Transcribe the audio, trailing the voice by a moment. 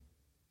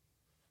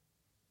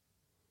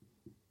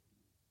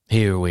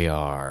Here we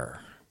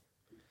are.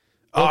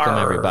 Welcome,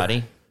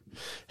 everybody.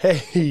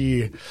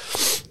 Hey,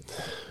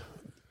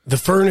 the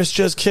furnace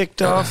just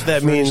kicked off.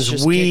 That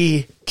means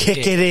we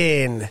kick it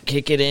in.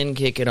 Kick it in,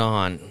 kick it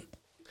on.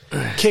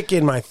 Kick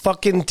in my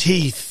fucking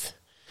teeth.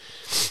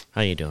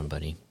 How you doing,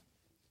 buddy?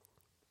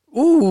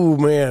 Ooh,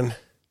 man.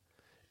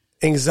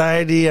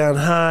 Anxiety on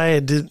high.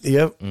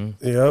 Yep.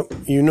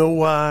 You know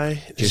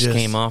why. Just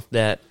came off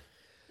that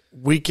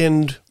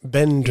weekend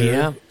bender.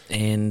 Yeah,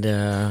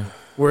 and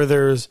where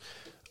there's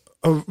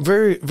a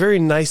very, very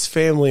nice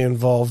family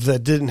involved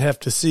that didn't have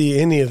to see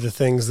any of the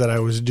things that I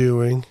was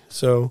doing.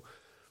 So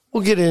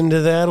we'll get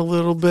into that a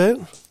little bit.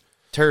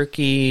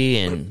 Turkey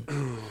and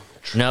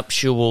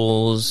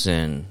nuptials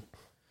and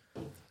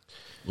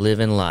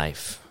living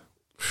life.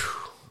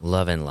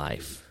 Loving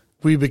life.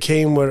 We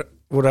became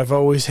what I've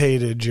always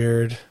hated,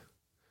 Jarrod.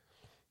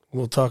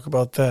 We'll talk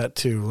about that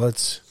too.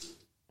 Let's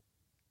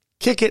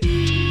kick it.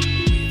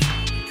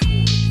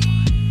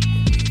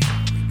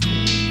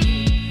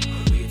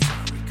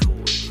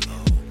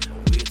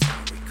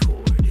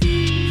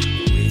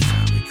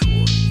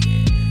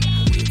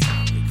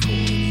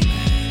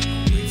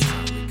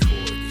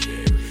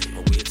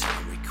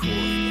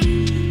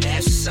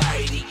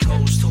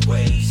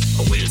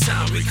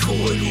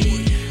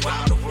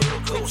 While the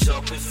world goes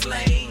up in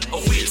flame, a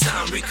weird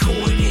time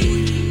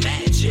recording.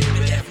 Imagine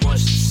we have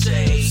much to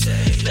say.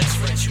 Best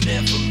friends you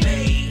never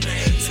made,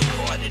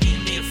 departed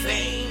in their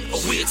vein. A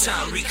weird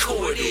time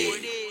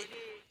recorded.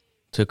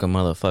 Took a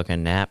motherfucking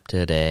nap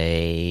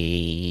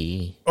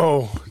today.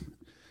 Oh,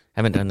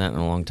 Haven't done that in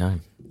a long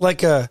time.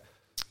 like an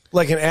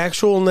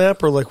actual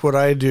nap, or like what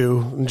I do,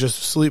 and just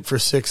sleep for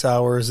 6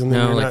 hours and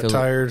then you're like not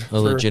tired. A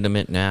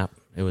legitimate nap.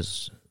 It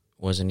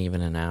wasn't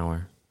even an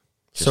hour.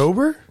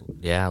 Sober?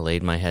 Yeah, I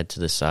laid my head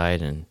to the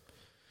side and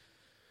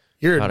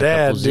You're a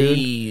dad, dude.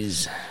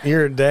 Z's.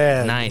 You're a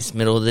dad. Nice,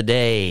 middle of the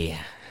day.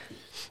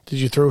 Did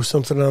you throw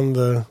something on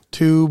the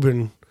tube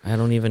and I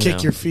don't even kick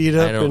know. your feet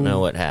up? I don't know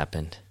what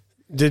happened.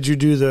 Did you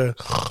do the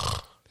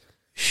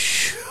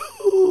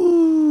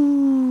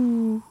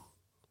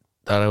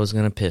Thought I was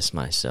going to piss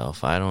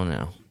myself. I don't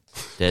know.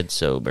 Dead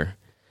sober.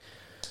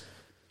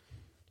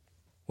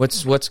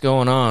 What's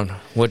going on?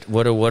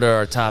 What are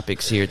our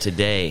topics here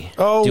today?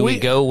 Oh, do we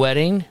go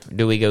wedding? Or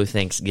do we go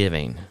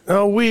Thanksgiving?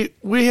 Oh, I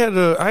had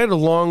a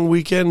long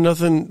weekend.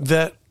 Nothing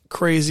that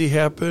crazy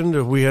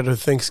happened. We had a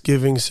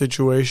Thanksgiving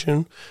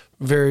situation.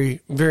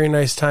 Very, very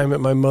nice time at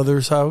my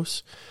mother's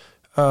house.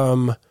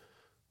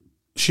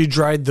 She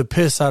dried the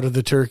piss out of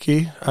the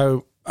turkey.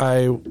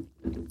 I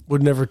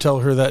would never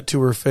tell her that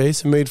to her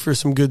face. It made for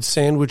some good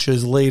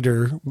sandwiches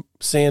later,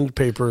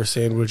 sandpaper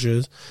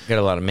sandwiches. Got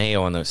a lot of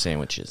mayo on those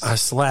sandwiches. I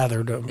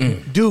slathered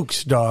them.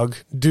 Dukes, dog.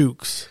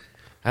 Dukes.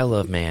 I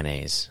love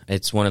mayonnaise.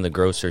 It's one of the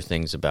grosser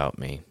things about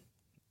me.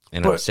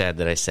 And I'm sad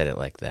that I said it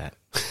like that.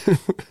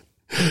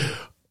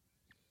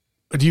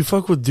 Do you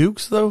fuck with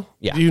Dukes, though?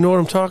 Yeah. Do you know what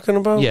I'm talking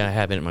about? Yeah, I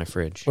have it in my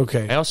fridge.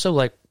 Okay. I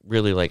also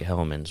really like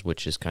Hellman's,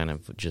 which is kind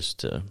of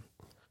just an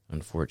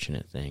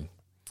unfortunate thing.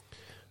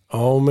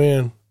 Oh,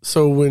 man.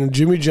 So when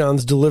Jimmy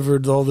John's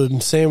delivered all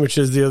the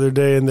sandwiches the other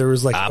day and there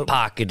was like... I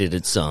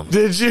pocketed some.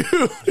 Did you?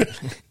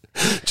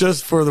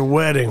 Just for the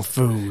wedding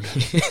food.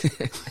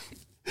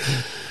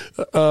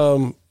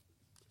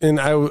 And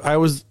I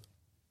was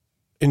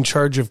in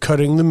charge of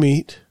cutting the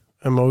meat.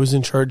 I'm always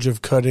in charge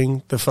of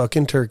cutting the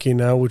fucking turkey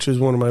now, which is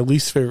one of my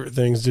least favorite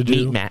things to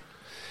do.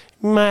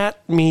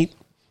 Meat.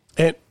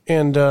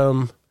 And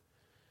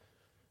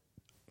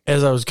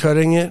as I was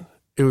cutting it,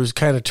 it was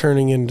kind of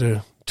turning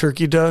into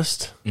turkey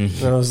dust.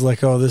 Mm-hmm. And I was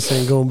like, oh, this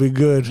ain't going to be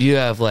good. Do you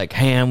have like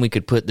ham we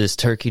could put this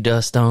turkey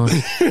dust on?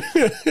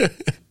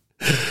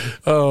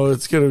 Oh,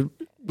 it's going to...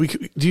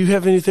 Do you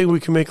have anything we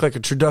can make like a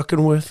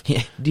turducken with?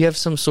 Yeah. Do you have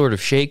some sort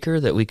of shaker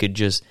that we could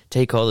just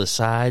take all the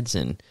sides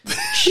and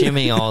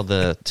shimmy all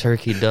the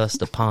turkey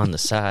dust upon the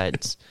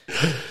sides?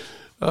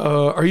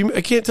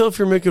 I can't tell if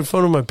you're making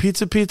fun of my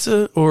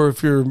pizza or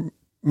if you're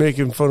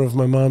making fun of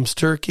my mom's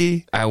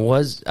turkey. I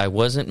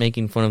wasn't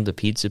making fun of the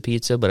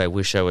pizza, but I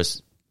wish I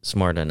was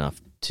smart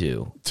enough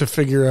to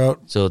figure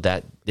out so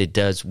that it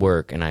does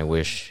work, and I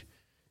wish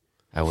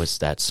I was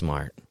that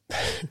smart.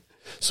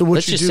 So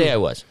let's just say I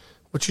was.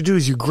 What you do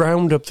is you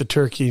ground up the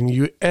turkey and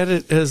you add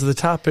it as the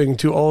topping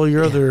to all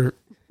your other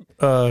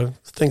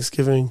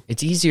Thanksgiving.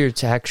 It's easier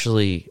to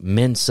actually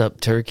mince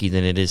up turkey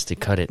than it is to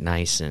cut it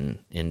nice and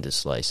into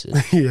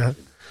slices. Yeah.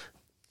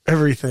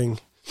 Everything.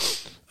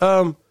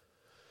 I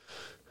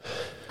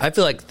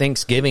feel like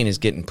Thanksgiving is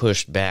getting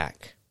pushed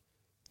back.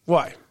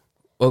 Why?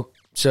 Well,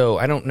 so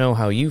I don't know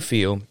how you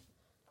feel.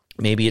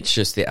 Maybe it's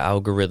just the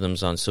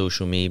algorithms on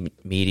social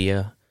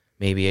media.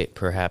 Maybe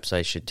perhaps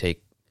I should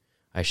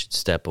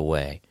step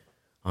away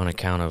on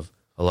account of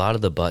a lot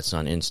of the butts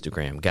on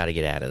Instagram. Got to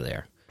get out of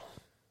there.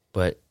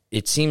 But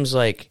it seems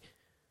like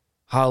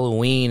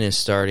Halloween is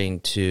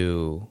starting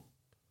to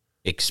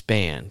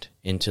expand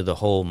into the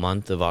whole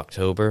month of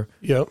October.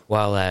 Yep.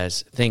 While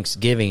as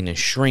Thanksgiving is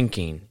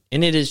shrinking.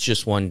 And it is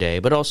just one day,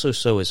 but also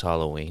so is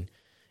Halloween.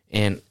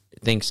 And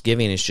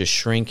Thanksgiving is just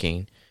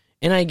shrinking.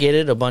 And I get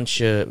it. A bunch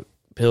of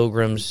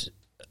pilgrims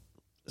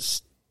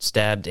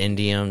stabbed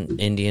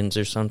Indians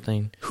or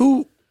something.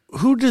 Who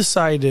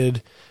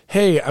decided,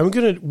 hey,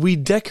 we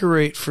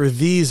decorate for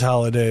these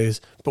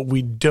holidays, but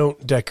we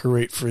don't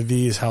decorate for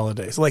these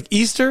holidays? Like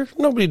Easter,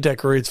 nobody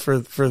decorates for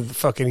the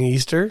fucking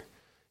Easter.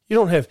 You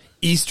don't have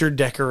Easter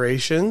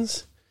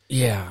decorations.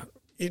 Yeah.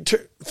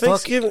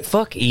 Thanksgiving.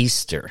 Fuck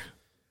Easter.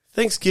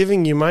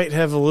 Thanksgiving, you might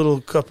have a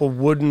little couple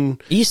wooden.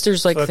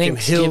 Easter's like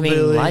Thanksgiving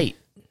hillbilly. light.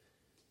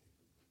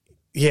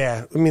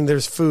 Yeah, I mean,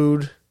 there's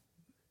food.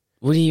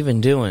 What are you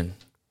even doing?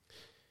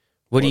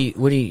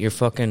 You're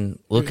fucking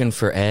looking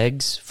for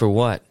eggs for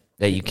what?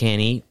 That you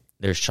can't eat?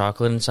 There's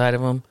chocolate inside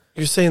of them?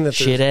 You're saying that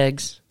shit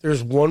eggs?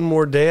 There's one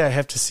more day I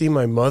have to see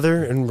my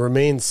mother and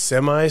remain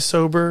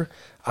semi-sober?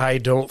 I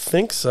don't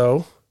think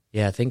so.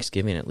 Yeah,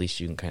 Thanksgiving, at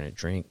least you can kind of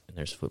drink, and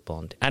there's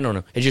football. I don't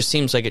know. It just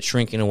seems like it's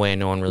shrinking away, and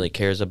no one really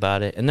cares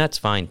about it, and that's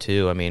fine,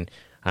 too. I mean,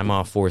 I'm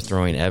all for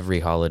throwing every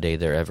holiday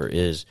there ever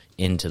is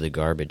into the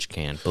garbage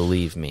can.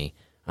 Believe me,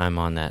 I'm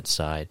on that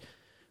side.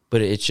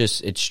 But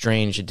it's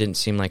strange. It didn't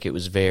seem like it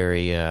was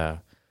very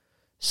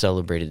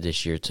celebrated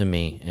this year to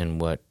me,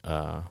 and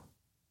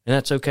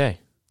that's okay.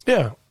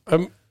 Yeah.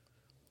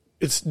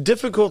 It's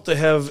difficult to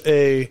have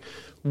a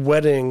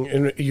wedding,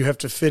 and you have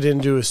to fit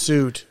into a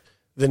suit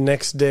the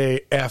next day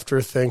after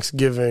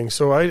Thanksgiving.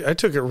 So I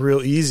took it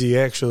real easy,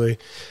 actually.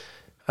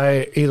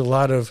 I ate a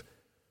lot of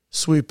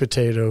sweet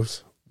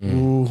potatoes.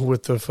 Ooh,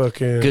 with the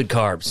fucking... Good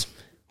carbs.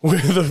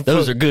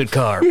 Those are good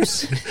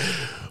carbs.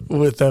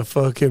 With that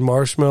fucking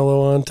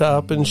marshmallow on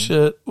top and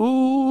shit.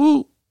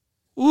 Ooh.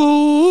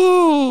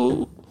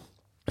 Ooh.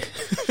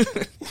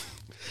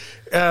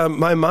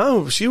 My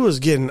mom, she was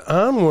getting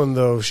on one,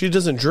 though. She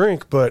doesn't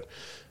drink, but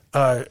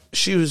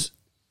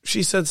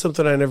she said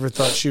something I never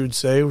thought she would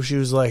say. She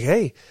was like,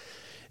 hey,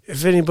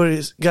 if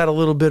anybody's got a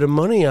little bit of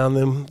money on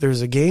them,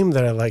 there's a game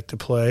that I like to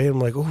play. I'm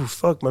like, oh,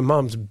 fuck, my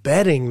mom's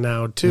betting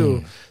now,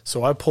 too.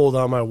 So I pulled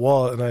out my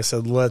wallet and I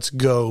said, let's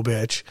go,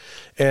 bitch.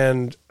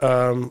 And,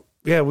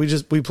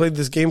 we played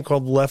this game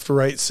called Left,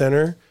 Right,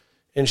 Center,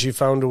 and she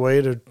found a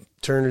way to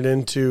turn it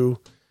into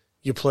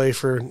you play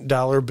for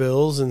dollar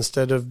bills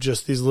instead of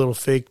just these little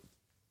fake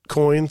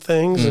coin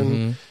things.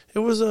 And it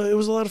was a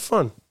lot of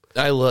fun.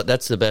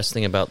 That's the best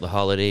thing about the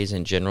holidays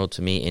in general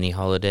to me. Any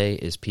holiday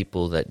is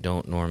people that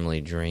don't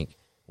normally drink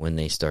when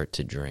they start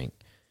to drink,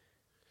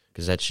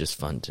 because that's just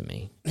fun to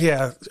me.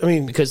 Yeah, I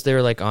mean, because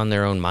they're like on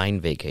their own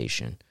mind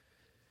vacation.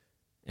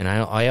 And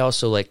I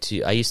also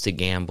I used to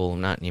gamble,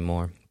 not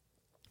anymore,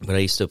 but I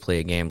used to play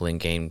a gambling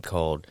game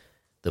called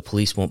The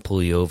Police Won't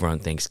Pull You Over on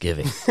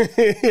Thanksgiving.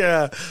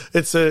 Yeah,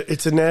 it's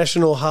a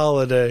national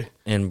holiday.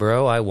 And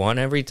bro, I won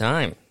every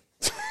time.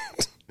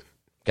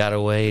 Got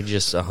away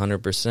just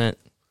 100%.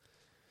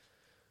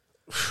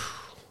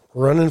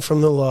 Running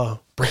from the law,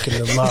 breaking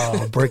the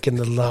law, breaking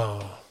the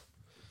law.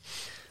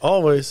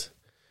 Always.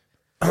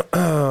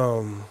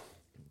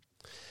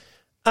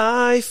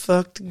 I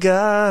fucked a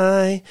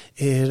guy.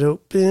 It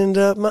opened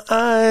up my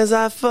eyes.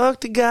 I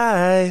fucked a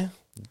guy.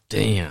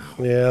 Damn.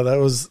 Yeah,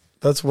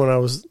 that's what I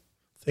was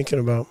thinking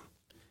about.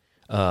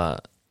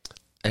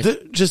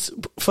 Just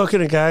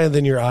fucking a guy and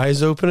then your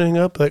eyes opening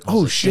up. Like,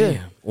 oh, shit.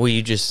 Damn. Well,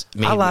 you just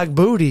I like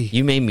booty.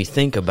 You made me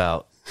think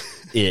about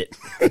it.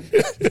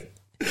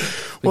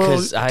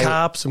 Because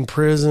cops and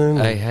prison.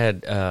 I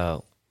had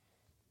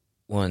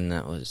one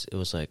it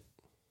was like,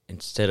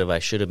 instead of I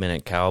should have been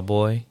a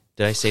cowboy.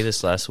 Did I say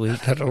this last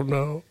week? I don't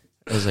know.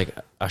 I was like,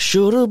 I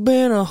should have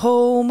been a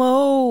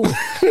homo.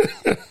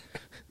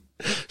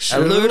 I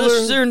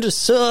learned to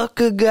suck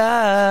a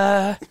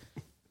guy.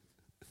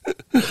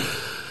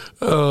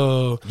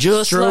 Oh,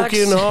 just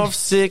stroking off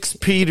 6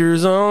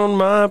 Peters on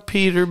my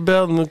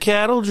Peterbilt in the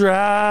cattle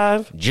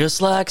drive.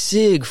 Just like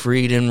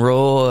Siegfried and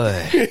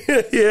Roy.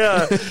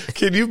 Yeah.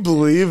 Can you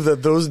believe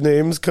that those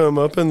names come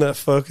up in that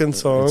fucking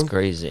song? It's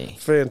crazy.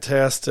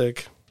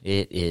 Fantastic.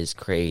 It is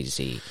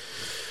crazy.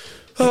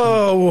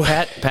 Oh,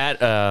 Pat,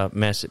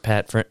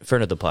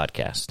 friend of the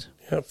podcast.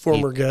 Yeah,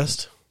 former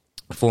guest.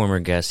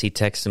 He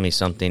texted me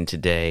something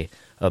today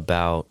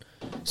about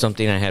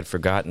something I had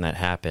forgotten that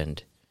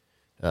happened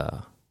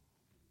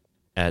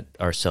at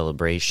our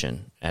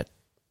celebration at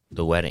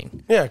the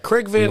wedding. Yeah,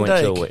 Craig Van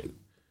Dyke.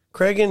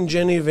 Craig and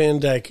Jenny Van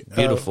Dyke.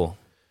 Beautiful.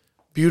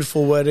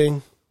 Beautiful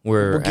wedding.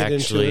 We're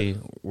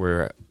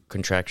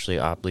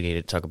contractually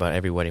obligated to talk about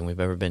every wedding we've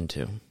ever been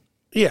to.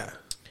 Yeah.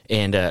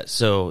 And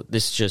so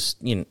this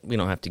just, we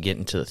don't have to get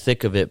into the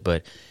thick of it,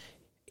 but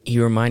he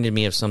reminded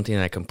me of something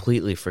I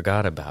completely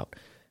forgot about.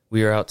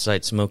 We were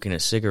outside smoking a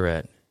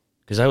cigarette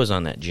because I was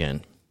on that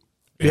gin.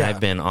 Yeah. I've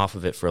been off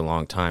of it for a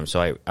long time,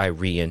 so I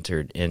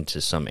re-entered into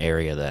some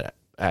area that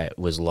I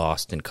was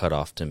lost and cut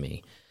off to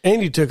me.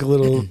 And you took a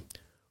little...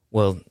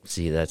 Well,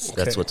 see, that's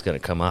what's going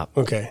to come up.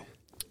 Okay.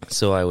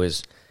 So I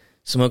was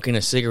smoking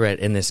a cigarette,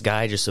 and this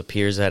guy just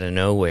appears out of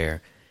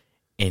nowhere,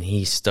 and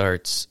he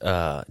starts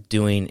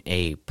doing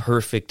a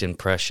perfect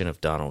impression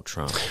of Donald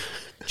Trump.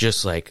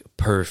 Just like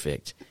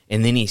perfect.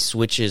 And then he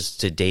switches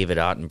to David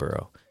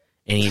Attenborough,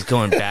 and he's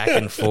going back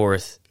and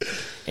forth,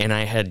 and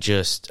I had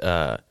just...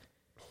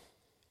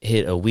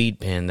 hit a weed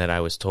pen that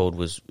I was told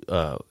was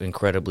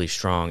incredibly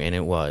strong, and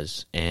it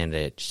was. And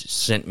it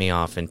sent me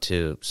off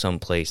into some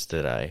place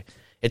that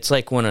it's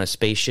like when a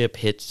spaceship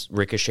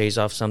ricochets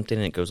off something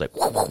and it goes like,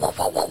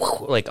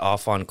 like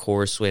off on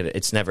course with it.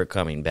 It's never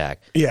coming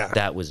back. Yeah.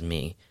 That was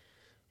me.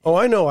 Oh,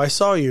 I know. I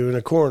saw you in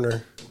a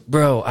corner.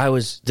 Bro,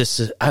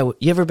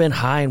 you ever been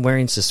high and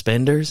wearing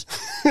suspenders?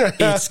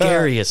 It's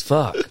scary as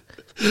fuck.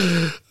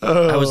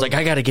 I was like,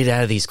 I got to get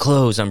out of these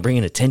clothes. I'm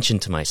bringing attention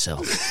to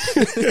myself.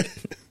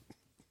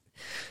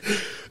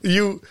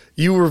 You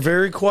were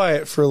very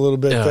quiet for a little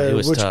bit there. It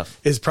was which tough.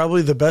 Is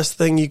probably the best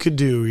thing you could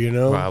do, you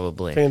know?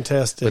 Probably.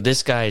 Fantastic. But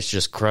this guy is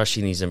just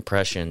crushing these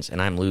impressions,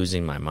 and I'm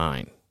losing my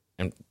mind.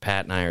 And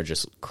Pat and I are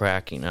just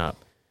cracking up.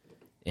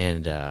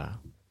 And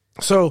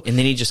then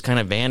he just kind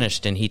of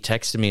vanished, and he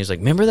texted me. He was like,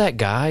 remember that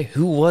guy?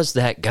 Who was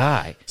that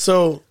guy?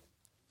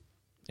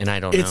 And I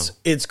don't know.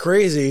 It's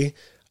crazy.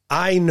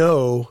 I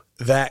know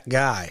that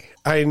guy.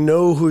 I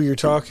know who you're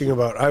talking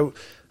about.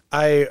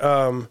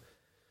 I'm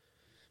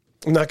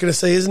not going to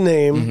say his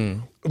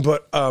name,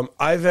 but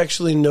I've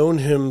actually known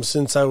him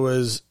since I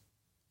was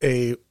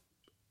a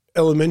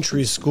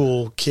elementary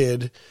school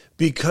kid,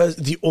 because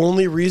the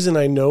only reason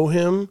I know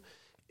him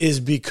is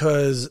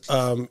because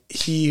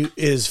he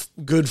is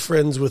good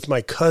friends with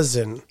my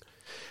cousin,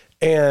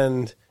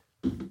 and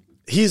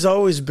he's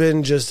always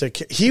been just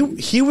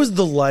he was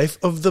the life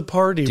of the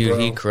party, dude, bro.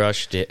 He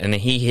crushed it, and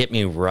he hit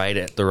me right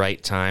at the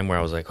right time where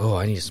I was like, oh,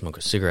 I need to smoke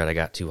a cigarette. I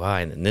got too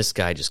high, and then this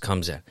guy just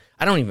comes in.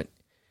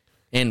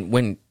 And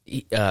when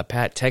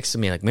Pat texted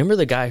me, like, remember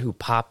the guy who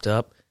popped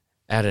up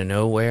out of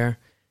nowhere?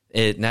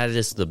 That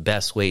is the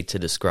best way to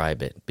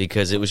describe it,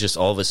 because it was just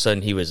all of a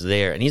sudden he was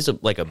there, and he's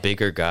like a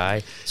bigger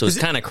guy, so it's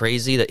kind of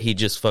crazy that he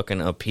just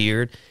fucking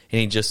appeared and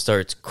he just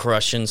starts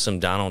crushing some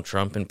Donald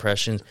Trump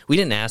impressions. We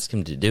didn't ask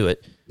him to do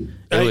it.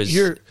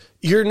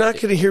 You're not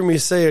going to hear me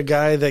say a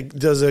guy that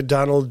does a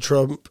Donald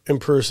Trump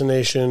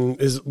impersonation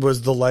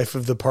was the life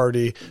of the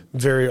party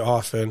very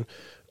often.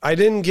 I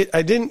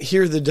didn't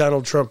hear the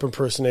Donald Trump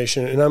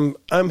impersonation, and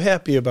I'm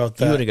happy about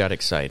that. You would have got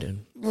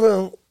excited.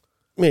 Well,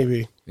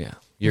 maybe. Yeah.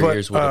 Your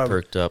ears would have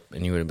perked up,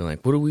 and you would have been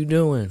like, what are we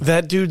doing?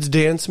 That dude's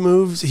dance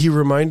moves, he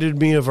reminded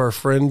me of our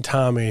friend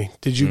Tommy.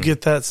 Did you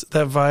get that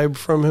vibe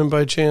from him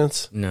by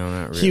chance? No,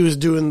 not really. He was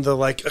doing the,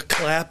 like, a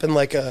clap and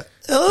like a...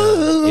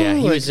 yeah,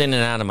 he was in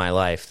and out of my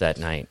life that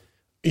night.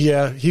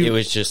 Yeah. It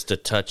was just a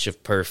touch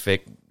of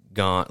perfect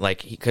gone.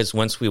 Like, because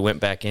once we went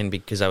back in,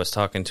 because I was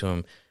talking to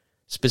him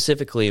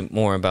specifically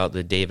more about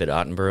the David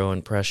Attenborough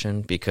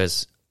impression,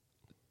 because...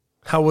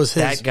 How was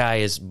his... That guy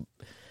is...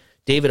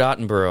 David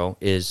Attenborough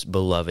is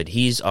beloved.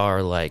 He's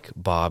our, like,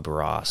 Bob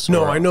Ross.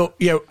 No, I know.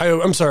 Yeah,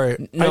 I'm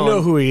sorry. I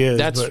know who he is.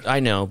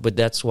 I know, but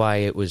that's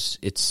why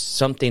it's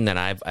something that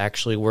I've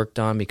actually worked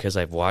on, because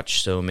I've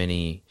watched so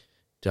many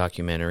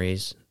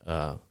documentaries,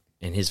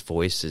 and his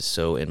voice is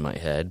so in my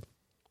head.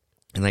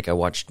 And, like, I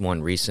watched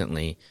one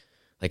recently,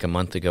 like a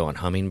month ago, on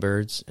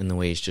hummingbirds, and the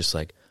way he's just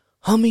like,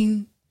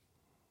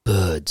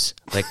 hummingbirds.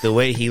 Like, the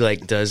way he,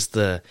 like, does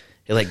it,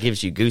 like,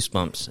 gives you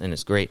goosebumps, and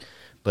it's great.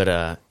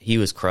 But he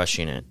was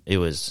crushing it. I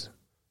was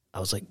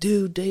like,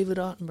 dude, David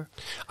Attenborough.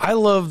 I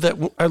love that.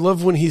 I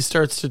love when he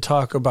starts to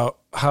talk about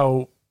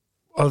how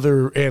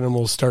other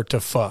animals start to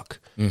fuck.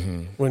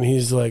 Mm-hmm. When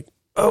he's like,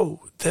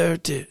 oh, there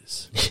it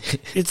is.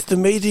 It's the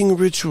mating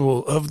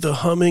ritual of the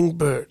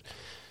hummingbird.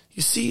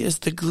 You see, as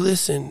the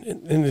glisten,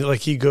 and like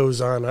he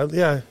goes on.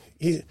 Did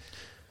he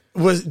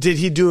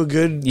do a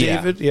good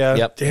David? Yeah.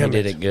 Yep. He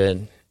did it good,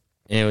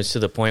 and it was to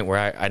the point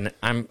where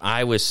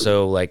I was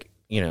so, like,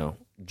 you know,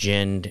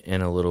 ginned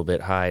and a little bit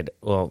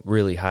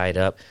really high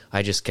up.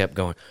 I just kept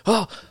going,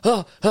 oh.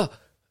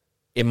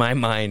 In my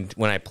mind,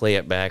 when I play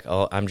it back,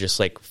 I'm just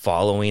like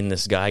following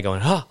this guy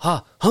going,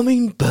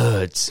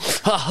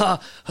 hummingbirds,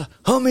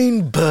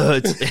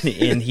 hummingbirds.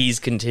 and he's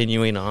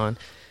continuing on.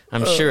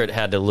 I'm sure it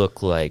had to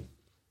look like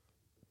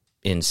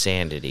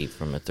insanity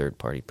from a third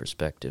party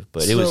perspective,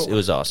 but it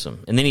was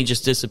awesome. And then he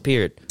just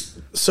disappeared.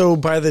 So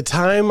by the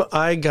time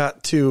I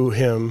got to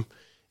him,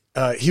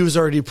 he was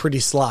already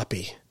pretty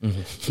sloppy.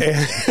 Mm-hmm.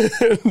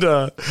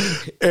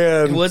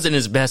 and it wasn't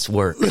his best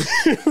work,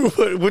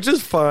 which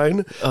is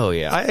fine. Oh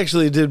yeah, I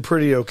actually did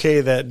pretty okay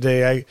that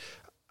day.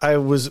 I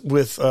was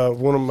with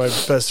one of my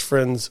best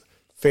friends'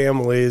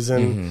 families,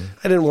 and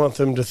I didn't want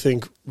them to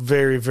think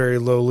very, very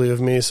lowly of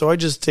me, so I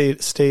just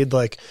stayed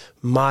like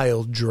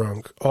mild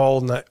drunk all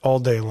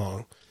day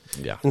long.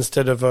 Yeah,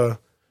 instead of a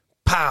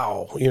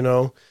pow, you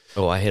know.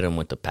 Oh, I hit him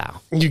with the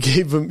pow.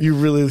 You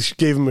really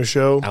gave him a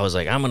show? I was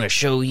like, I'm going to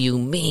show you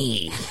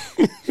me.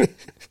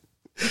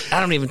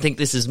 I don't even think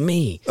this is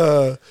me.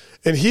 And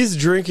he's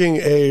drinking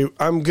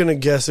I'm going to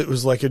guess it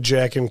was like a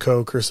Jack and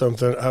Coke or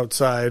something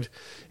outside.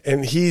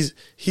 And he's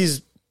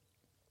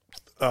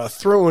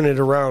throwing it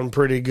around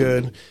pretty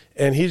good.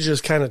 And he's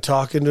just kind of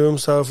talking to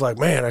himself like,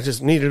 man, I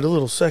just needed a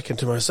little second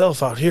to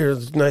myself out here.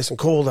 It's nice and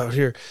cold out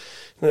here.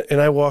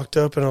 And I walked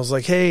up and I was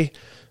like, hey,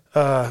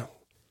 this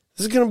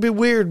is going to be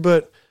weird,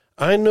 but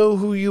I know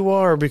who you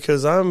are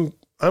because I'm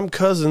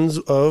cousins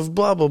of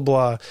blah, blah,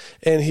 blah.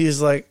 And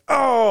he's like,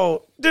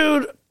 oh,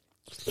 dude,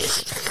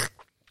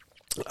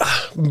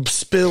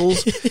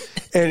 spills,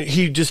 and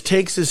he just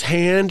takes his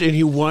hand and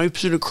he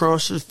wipes it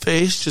across his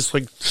face, just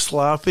like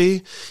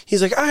sloppy.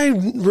 He's like, I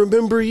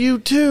remember you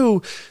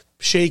too.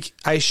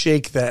 I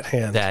shake that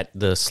hand.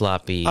 The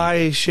sloppy.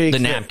 I shake the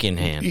napkin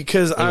hand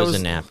because it was a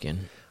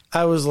napkin.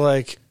 I was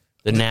like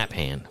the nap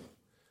hand.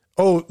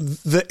 Oh,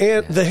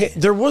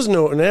 there was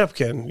no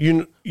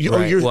napkin.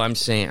 Right. Well, I'm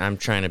saying I'm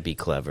trying to be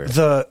clever.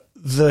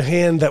 The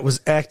hand that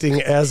was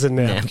acting as a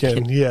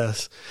napkin.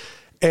 Yes,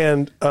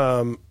 and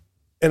I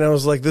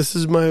was like, this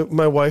is my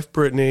wife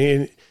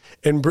Brittany,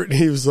 and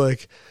Brittany was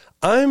like,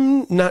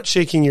 I'm not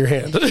shaking your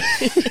hand.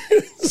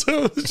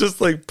 So it was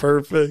just like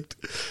perfect.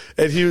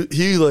 And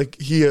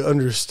he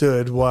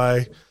understood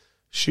why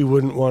she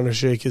wouldn't want to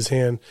shake his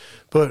hand.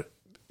 But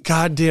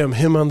goddamn,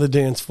 him on the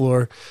dance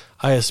floor,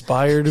 I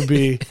aspire to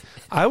be.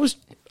 I was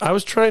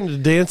trying to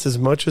dance as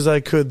much as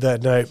I could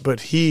that night, but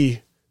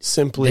he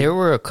simply. There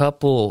were a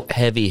couple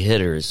heavy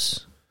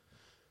hitters,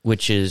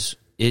 which is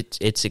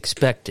it's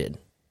expected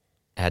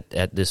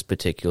at this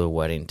particular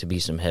wedding to be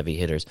some heavy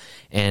hitters.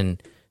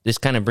 And this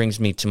kind of brings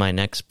me to my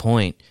next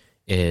point.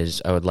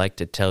 Is I would like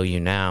to tell you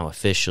now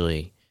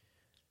officially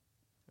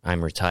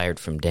I'm retired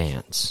from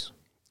dance.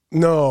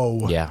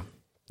 No. Yeah.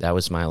 That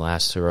was my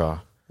last hurrah.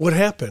 What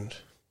happened?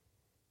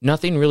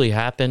 Nothing really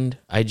happened.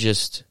 I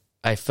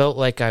felt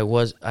like I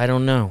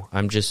don't know.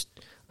 I'm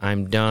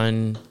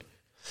done.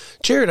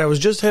 Jarrod, I was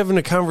just having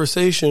a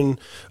conversation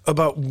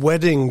about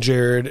wedding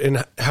Jarrod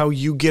and how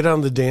you get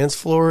on the dance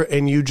floor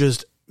and you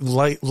just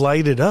light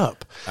it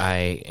up.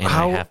 I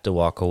have to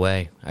walk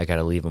away. I got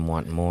to leave them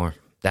wanting more.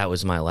 That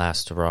was my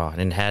last hurrah,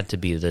 and it had to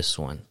be this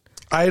one.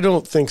 I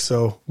don't think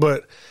so,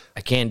 but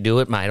I can't do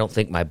it. I don't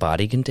think my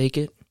body can take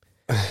it.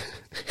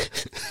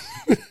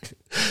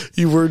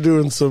 You were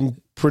doing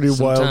some pretty wild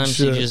shit. Sometimes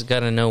you just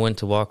got to know when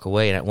to walk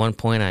away. And at one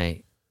point,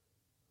 I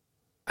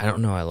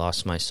don't know, I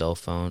lost my cell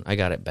phone. I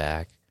got it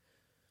back.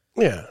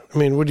 Yeah. I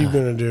mean, what are you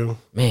going to do?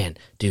 Man,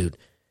 dude,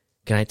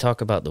 can I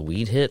talk about the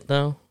weed hit,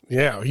 though?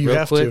 Yeah, you Real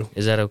have quick? to.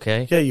 Is that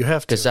okay? Yeah, you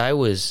have to. Because I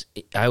was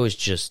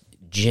just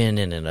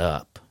ginning it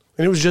up.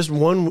 And it was just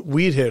one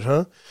weed hit,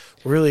 huh?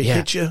 Really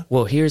hit you?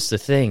 Well, here's the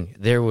thing.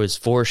 There was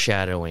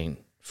foreshadowing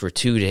for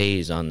 2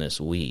 days on this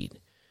weed.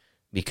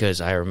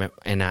 Because I remember,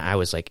 and I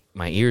was like,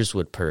 my ears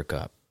would perk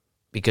up.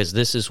 Because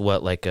this is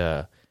what, like,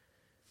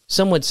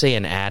 some would say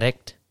an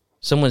addict.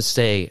 Some would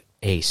say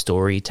a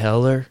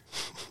storyteller.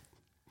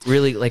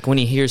 Really, like, when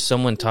you hear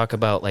someone talk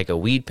about, like, a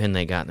weed pen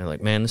they got, and they're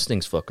like, man, this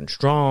thing's fucking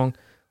strong.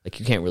 Like,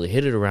 you can't really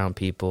hit it around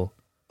people.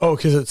 Oh,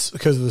 because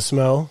of the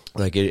smell?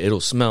 Like,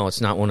 it'll smell.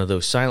 It's not one of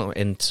those silent.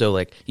 And so,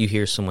 like, you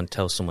hear someone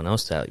tell someone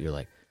else that, you're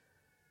like,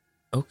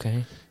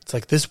 okay. It's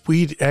like, this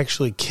weed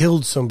actually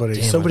killed somebody.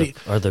 Damn,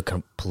 are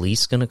the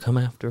police going to come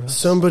after us?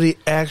 Somebody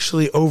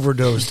actually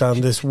overdosed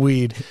on this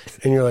weed.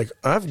 And you're like,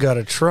 I've got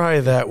to try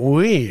that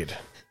weed.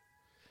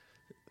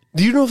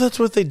 Do you know that's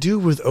what they do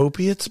with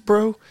opiates,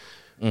 bro?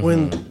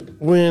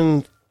 Mm-hmm.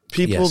 When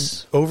people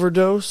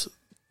overdose,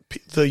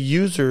 the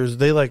users,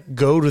 they like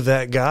go to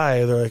that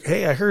guy. They're like,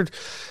 hey, I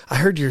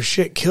heard your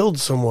shit killed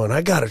someone.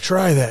 I got to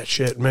try that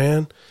shit,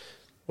 man.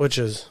 Which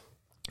is...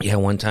 Yeah,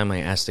 one time I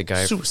asked a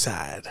guy...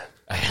 Suicide.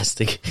 I asked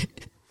the...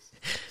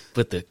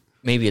 but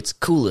maybe it's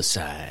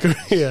coolicide.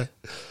 Yeah.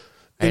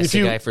 I asked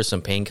a guy for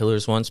some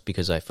painkillers once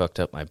because I fucked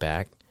up my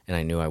back and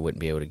I knew I wouldn't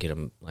be able to get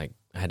them. Like,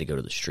 I had to go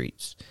to the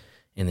streets.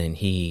 And then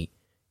he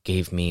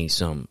gave me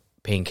some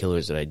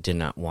painkillers that I did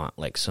not want.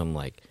 Like some,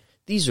 like,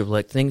 these are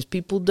like things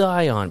people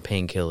die on,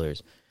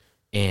 painkillers.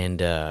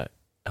 And I'm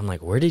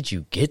like, where did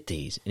you get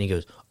these? And he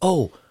goes,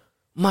 oh,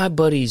 my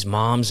buddy's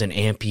mom's an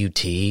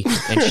amputee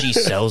and she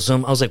sells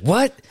them. I was like,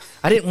 what?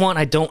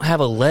 I don't have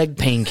a leg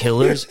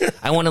painkillers.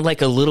 I wanted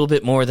like a little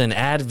bit more than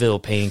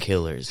Advil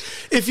painkillers.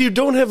 If you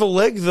don't have a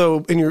leg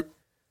though, and you're,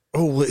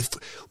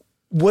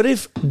 what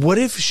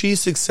if she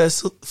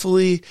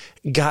successfully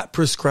got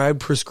prescribed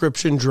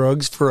prescription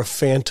drugs for a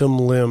phantom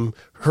limb?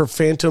 Her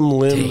phantom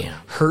limb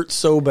hurt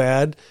so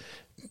bad.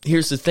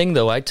 Here's the thing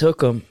though, I took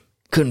them,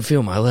 couldn't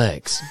feel my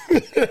legs.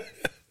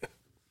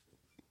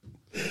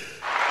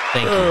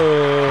 Thank you.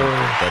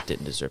 That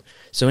didn't deserve.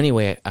 So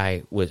anyway,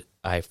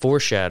 I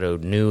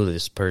foreshadowed, knew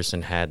this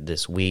person had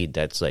this weed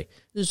that's like,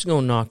 this is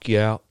gonna knock you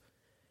out.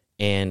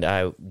 And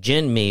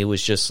gin me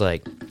was just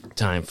like,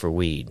 time for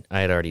weed.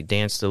 I had already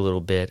danced a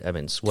little bit. I've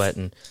been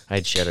sweating.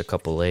 I'd shed a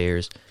couple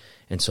layers.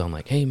 And so I'm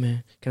like, hey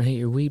man, can I hit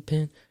your weed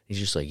pen? He's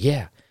just like,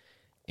 yeah.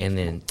 And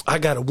then I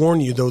gotta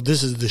warn you though,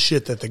 this is the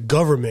shit that the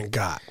government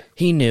got.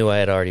 He knew I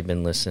had already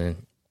been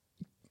listening.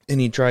 And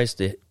he tries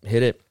to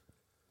hit it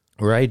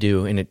where I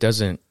do, and it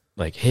doesn't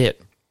like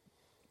hit.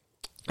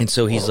 And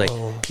so he's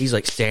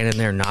like standing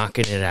there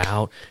knocking it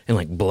out and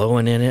like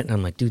blowing in it. And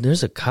I'm like, dude,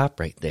 there's a cop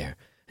right there.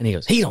 And he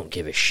goes, he don't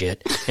give a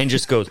shit. And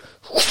just goes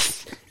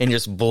and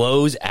just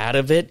blows out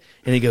of it.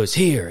 And he goes,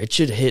 here, it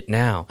should hit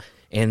now.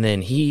 And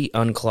then he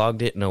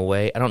unclogged it in a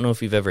way. I don't know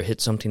if you've ever hit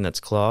something that's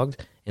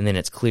clogged and then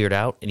it's cleared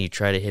out and you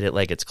try to hit it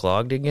like it's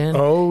clogged again.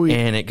 Oh, yeah.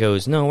 And it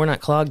goes, no, we're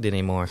not clogged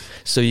anymore.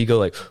 So you go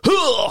like,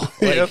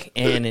 yep.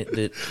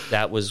 And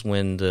that was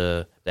when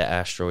the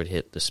asteroid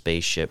hit the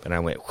spaceship. And I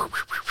went,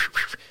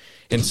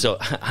 And so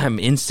I'm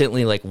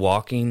instantly like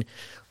walking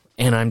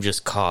and I'm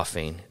just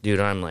coughing. Dude,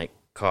 I'm like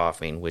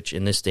coughing, which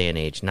in this day and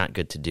age, not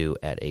good to do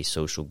at a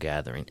social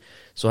gathering.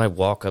 So I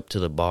walk up to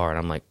the bar and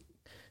I'm like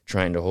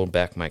trying to hold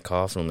back my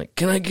cough. And I'm like,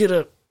 can I get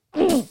a...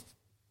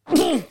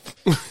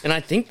 And I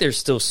think there's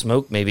still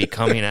smoke maybe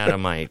coming out of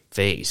my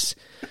face.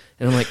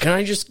 And I'm like, can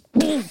I just...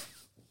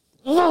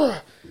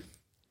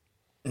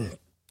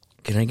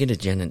 Can I get a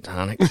gin and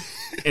tonic?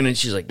 And then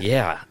she's like,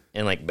 yeah.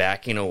 And like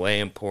backing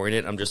away and pouring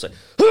it. I'm just like,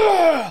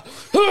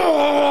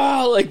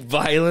 like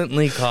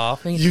violently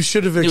coughing. You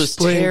should have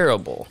explained. It was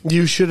terrible.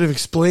 You should have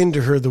explained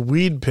to her the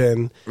weed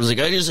pen. It was like,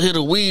 I just hit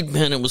a weed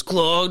pen. It was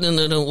clogged and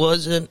then it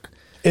wasn't.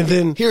 And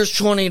then here's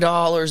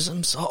 $20.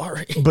 I'm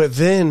sorry. But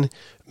then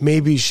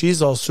maybe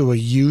she's also a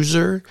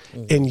user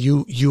and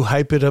you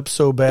hype it up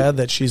so bad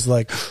that she's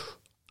like,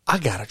 I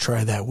gotta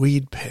try that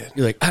weed pen.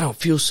 You're like, I don't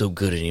feel so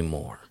good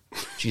anymore.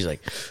 She's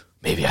like,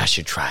 maybe I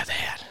should try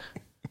that.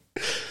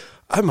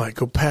 I might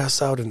go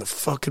pass out in the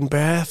fucking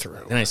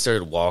bathroom. And I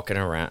started walking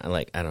around,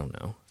 like, I don't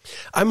know.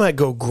 I might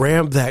go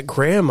grab that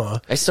grandma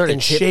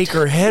and shake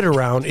her head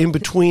around in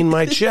between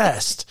my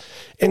chest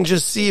and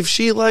just see if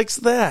she likes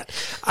that.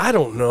 I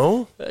don't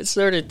know. I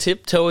started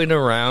tiptoeing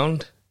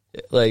around.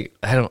 Like,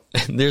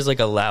 there's like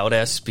a loud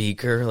ass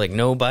speaker. Like,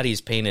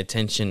 nobody's paying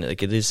attention. Like,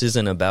 this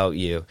isn't about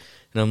you.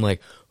 And I'm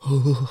like,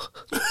 oh.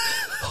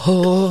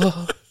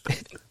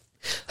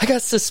 I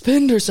got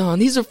suspenders on.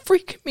 These are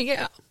freaking me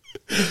out.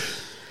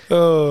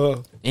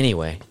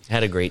 Anyway,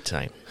 had a great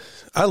time.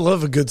 I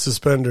love a good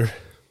suspender.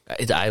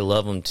 I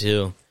love them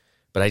too,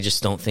 but I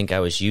just don't think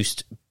I was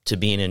used to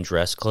being in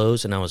dress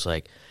clothes, and I was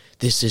like,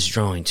 this is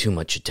drawing too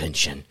much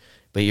attention.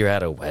 But you're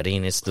at a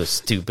wedding. It's the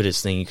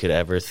stupidest thing you could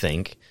ever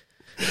think.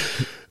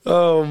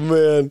 Oh,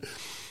 man.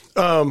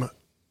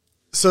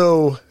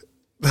 So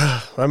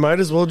I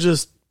might as well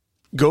just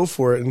go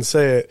for it and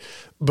say it.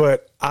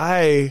 But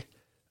I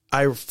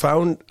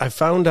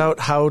found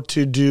out how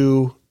to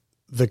do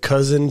the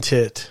cousin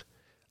tit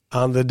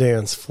on the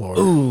dance floor.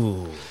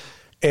 Ooh.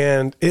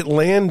 And it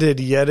landed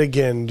yet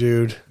again,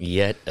 dude.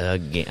 Yet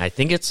again. I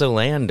think it's a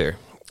lander.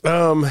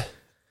 But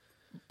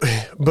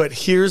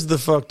here's the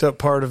fucked up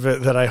part of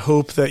it that I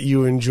hope that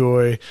you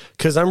enjoy,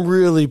 because I'm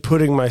really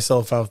putting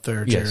myself out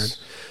there, Jarrod.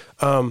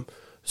 Yes.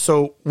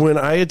 So when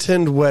I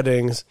attend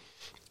weddings,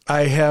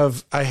 I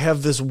have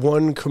this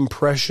one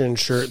compression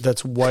shirt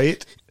that's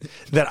white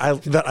that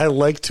I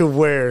like to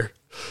wear.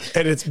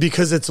 And it's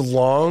because it's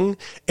long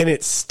and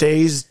it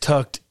stays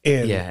tucked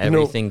in. Yeah,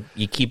 everything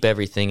you keep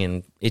everything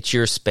in. It's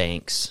your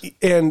Spanx.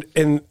 And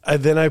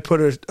then I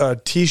put a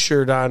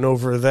t-shirt on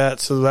over that,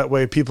 so that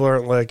way people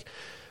aren't like,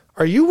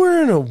 "Are you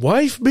wearing a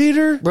wife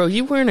beater, bro?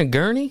 You wearing a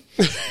gurney?"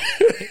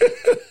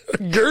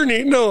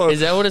 Gurney? No, is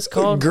that what it's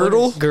called?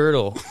 Girdle.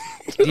 Girdle.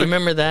 Do you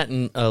remember that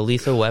in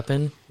Lethal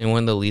Weapon? In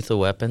one of the Lethal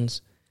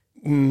Weapons?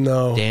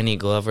 No. Danny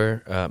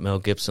Glover, Mel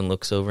Gibson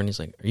looks over and he's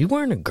like, "Are you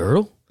wearing a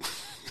girdle?"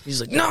 He's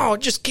like, "No,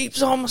 it just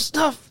keeps all my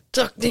stuff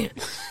tucked in."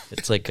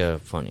 It's like a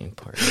funny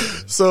part.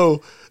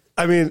 So,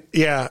 I mean,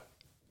 yeah,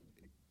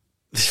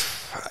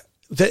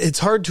 it's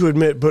hard to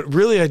admit, but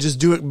really I just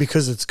do it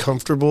because it's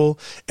comfortable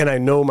and I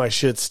know my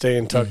shit's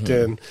staying tucked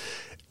in.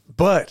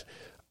 But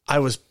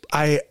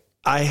I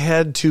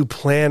had to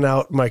plan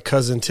out my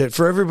cousin tit.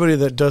 For everybody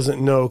that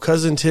doesn't know,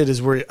 cousin tit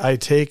is where I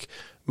take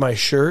my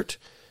shirt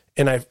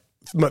and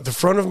the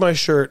front of my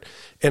shirt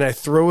and I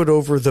throw it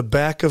over the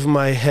back of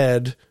my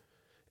head.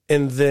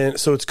 And then,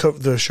 so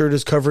the shirt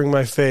is covering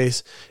my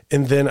face,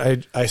 and then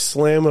I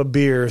slam a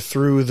beer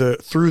through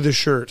the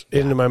shirt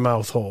into my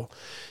mouth hole,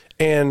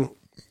 and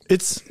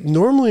it's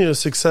normally a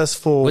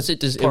successful.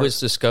 It was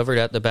discovered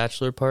at the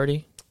bachelor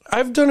party.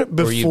 I've done it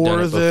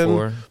before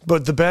then,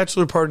 but the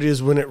bachelor party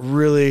is when it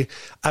really.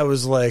 I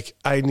was like,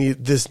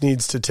 this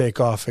needs to take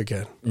off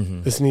again.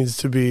 Mm-hmm. This needs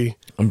to be.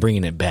 I'm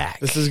bringing it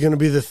back. This is going to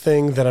be the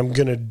thing that I'm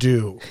going to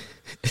do,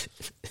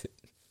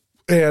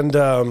 and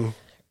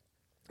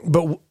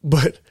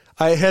but.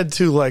 I had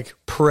to like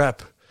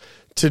prep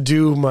to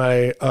do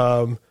my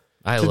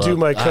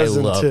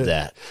cousin tit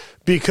that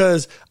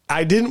because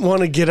I didn't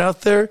want to get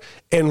out there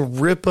and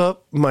rip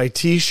up my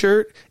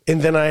t-shirt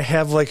and then I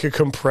have like a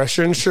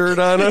compression shirt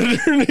on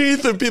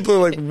underneath and people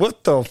are like,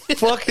 "What the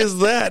fuck is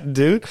that,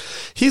 dude?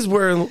 He's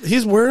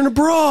wearing a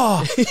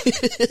bra."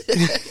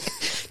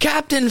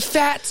 Captain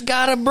Fat's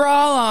got a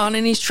bra on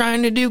and he's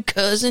trying to do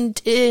cousin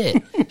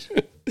tit.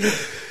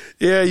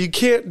 Yeah, you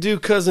can't do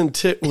cousin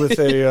tit with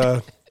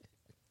a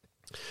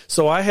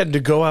so I had to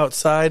go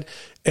outside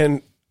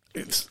and,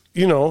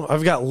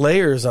 I've got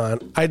layers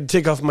on. I'd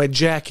take off my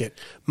jacket,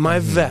 my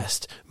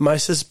vest, my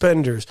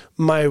suspenders,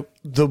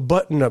 the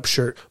button-up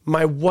shirt,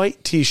 my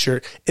white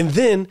T-shirt, and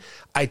then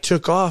I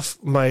took off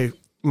my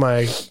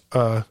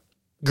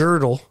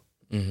girdle.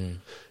 Mm-hmm.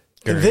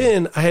 And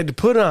then I had to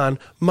put on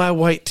my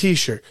white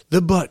T-shirt,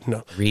 the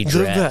button-up, the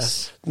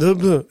vest,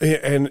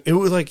 and it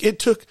was like it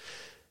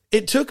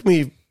took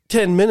me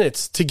 10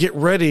 minutes to get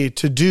ready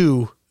to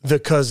do the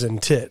cousin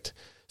tit.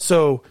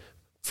 So,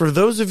 for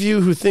those of you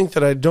who think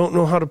that I don't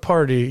know how to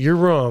party, you're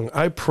wrong.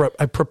 I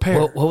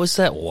prepare. What was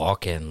that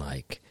walk-in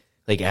like?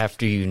 Like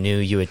after you knew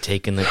you had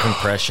taken the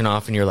compression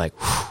off and you're like,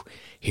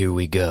 here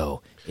we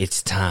go.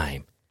 It's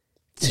time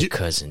to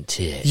cousin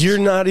Tit. You're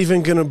not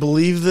even going to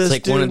believe this,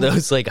 It's like one of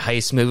those like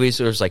heist movies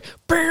where it's like,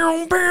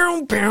 bow,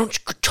 bow, bow,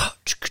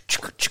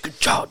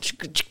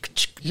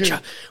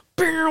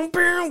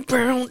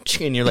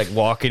 and you're like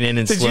walking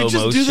in slow motion.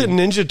 Did you just do the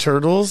Ninja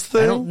Turtles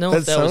thing? I don't know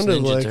if that was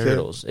Ninja like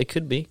Turtles. It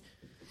could be.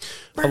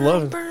 I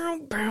love it.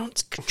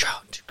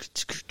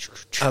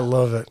 I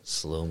love it.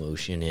 Slow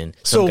motion in.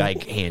 Some guy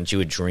hands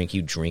you a drink,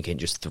 you drink it, and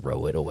just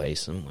throw it away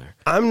somewhere.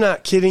 I'm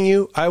not kidding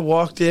you. I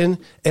walked in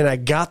and I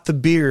got the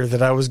beer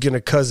that I was going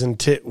to cousin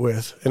Tit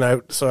with.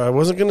 So I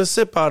wasn't going to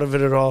sip out of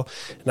it at all.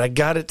 And I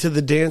got it to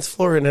the dance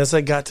floor. And as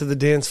I got to the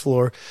dance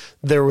floor,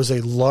 there was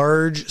a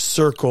large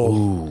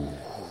circle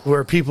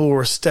where people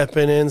were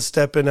stepping in,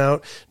 stepping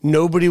out.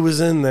 Nobody was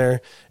in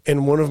there.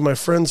 And one of my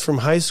friends from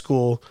high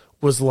school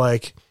was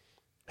like,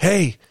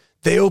 hey,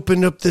 they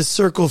opened up this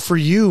circle for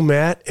you,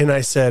 Matt. And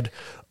I said,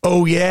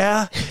 oh,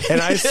 yeah?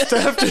 And I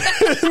stepped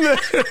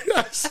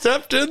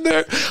in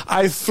there.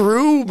 I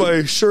threw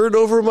my shirt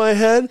over my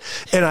head,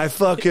 and I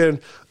fucking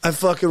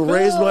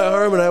raised my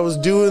arm, and I was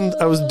doing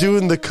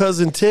the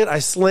cousin Tit. I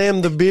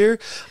slammed the beer.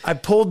 I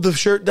pulled the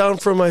shirt down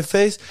from my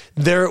face.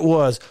 There it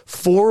was.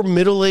 4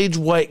 middle-aged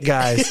white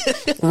guys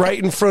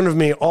right in front of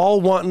me, all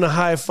wanting a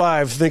high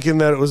five, thinking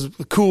that it was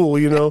cool,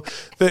 you know.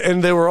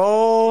 And they were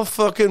all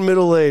fucking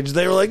middle-aged.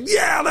 They were like,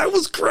 yeah, that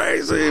was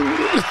crazy.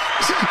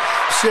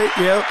 Shit,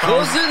 yeah.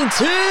 Cousin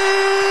Tit!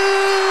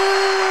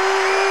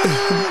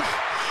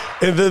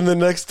 And then the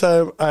next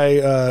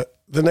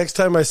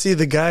time I see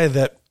the guy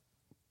that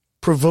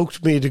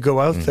provoked me to go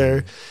out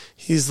there,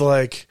 he's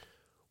like,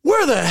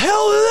 where the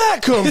hell did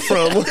that come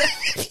from?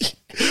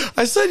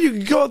 I said you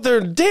could go out there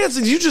and dance,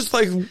 and you just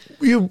like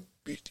you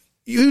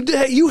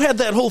had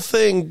that whole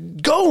thing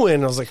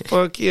going. I was like,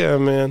 fuck yeah,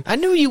 man. I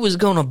knew you was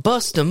gonna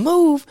bust a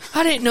move.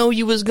 I didn't know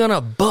you was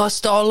gonna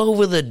bust all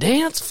over the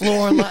dance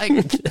floor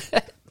like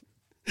that.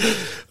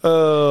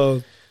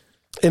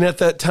 And at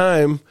that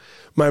time,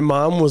 my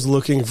mom was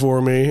looking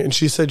for me, and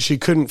she said she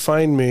couldn't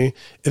find me,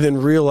 and then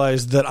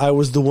realized that I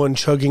was the one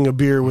chugging a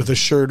beer with a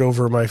shirt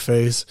over my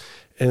face.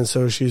 And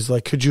so she's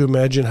like, could you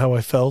imagine how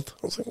I felt?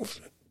 I was like,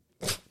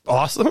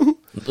 awesome.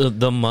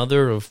 The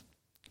mother of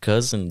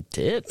cousin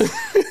Tit.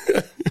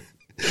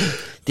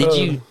 Did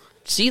you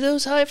see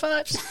those high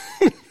fives?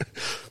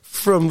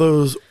 From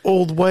those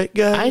old white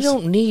guys? I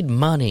don't need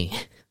money.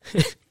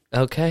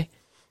 Okay?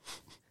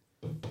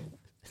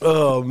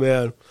 Oh,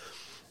 man.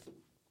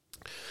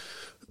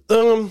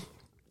 2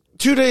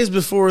 days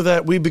before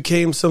that, we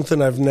became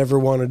something I've never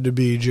wanted to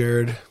be,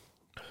 Jarrod.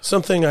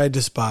 Something I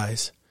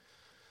despise.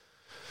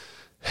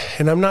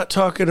 And I'm not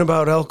talking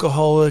about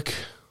alcoholic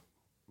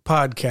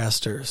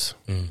podcasters.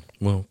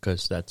 Well,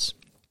 because that's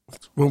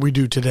what we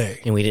do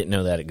today. And we didn't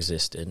know that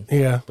existed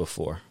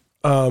before.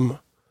 What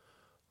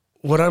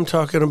I'm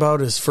talking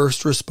about is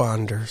first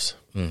responders.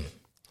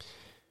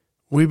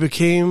 We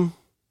became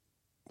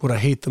what I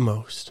hate the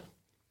most.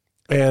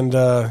 And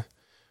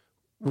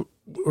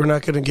we're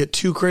not going to get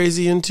too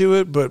crazy into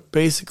it, but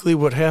basically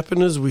what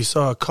happened is we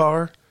saw a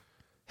car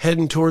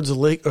heading towards a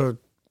lake, a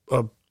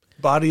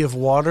body of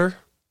water.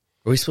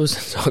 Are we supposed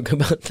to talk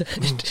about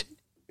that?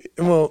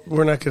 Well,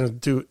 we're not going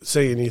to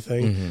say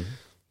anything.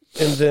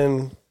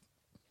 And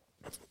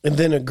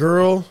then a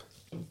girl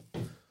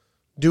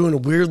doing a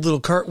weird little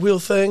cartwheel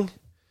thing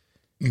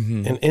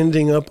and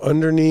ending up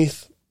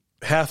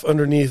half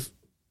underneath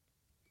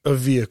a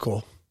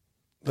vehicle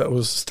that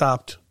was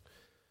stopped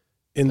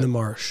in the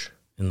marsh.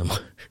 In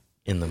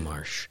the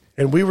marsh.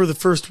 And we were the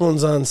first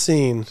ones on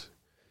scene.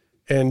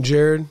 And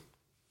Jarrod,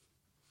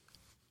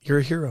 you're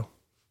a hero.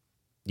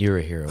 You're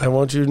a hero. I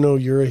want you to know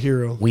you're a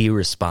hero. We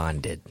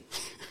responded.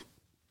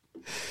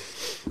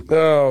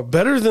 Oh,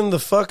 better than the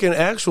fucking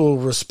actual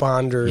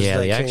responders. Yeah,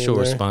 the actual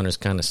responders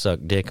kind of suck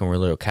dick and were a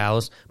little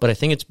callous. But I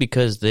think it's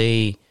because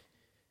they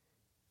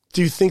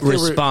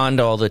respond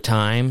all the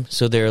time,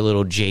 so they're a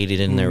little jaded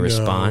in their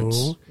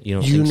response.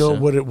 You know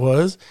what it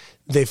was?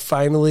 They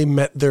finally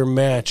met their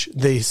match.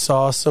 They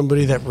saw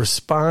somebody that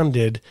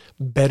responded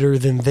better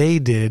than they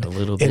did. A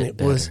little bit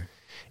better.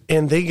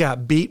 And they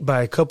got beat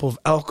by a couple of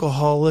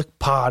alcoholic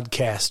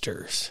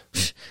podcasters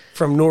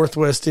from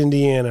Northwest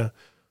Indiana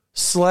 /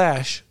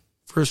 first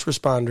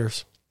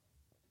responders.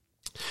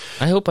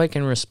 I hope I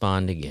can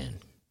respond again.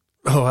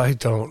 Oh, I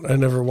don't. I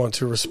never want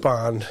to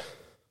respond.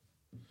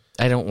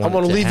 I don't want I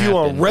want to leave you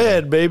on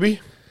red, baby.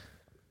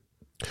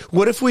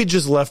 What if we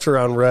just left her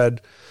on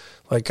red?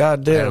 Like,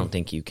 goddamn. I don't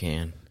think you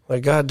can.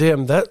 Like,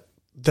 goddamn, that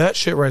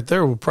shit right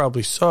there will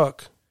probably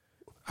suck.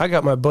 I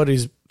got my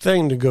buddy's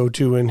thing to go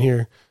to in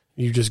here.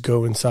 You just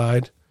go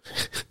inside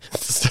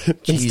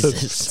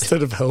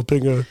instead of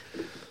helping a...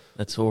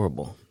 That's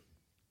horrible.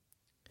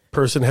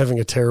 Person having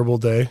a terrible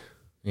day.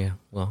 Yeah,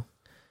 well.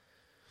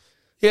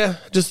 Yeah,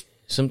 just...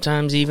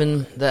 Sometimes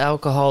even the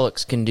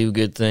alcoholics can do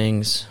good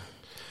things.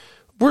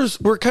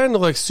 We're kind of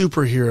like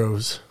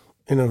superheroes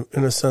in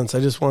a sense. I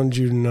just wanted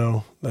you to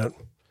know that...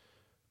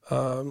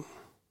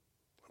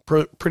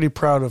 pretty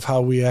proud of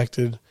how we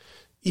acted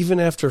even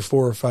after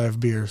 4 or 5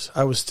 beers,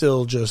 I was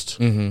still just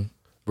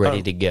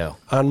ready to go.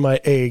 On my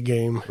A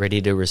game.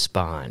 Ready to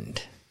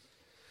respond.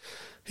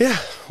 Yeah,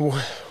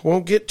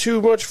 won't get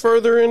too much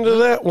further into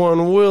that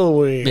one, will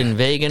we? Been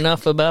vague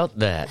enough about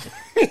that.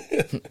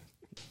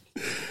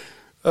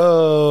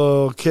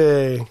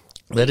 Okay.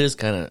 That is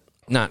kind of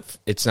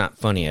it's not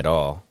funny at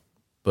all,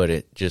 but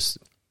it just,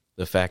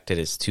 the fact that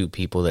it's 2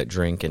 people that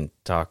drink and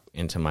talk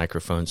into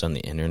microphones on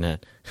the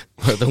internet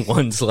are the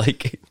ones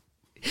like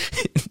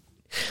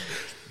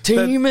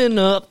teaming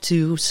up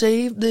to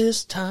save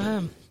this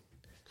time.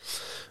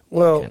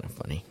 Well, kind of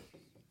funny.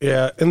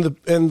 Yeah, and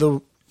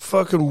the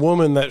fucking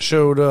woman that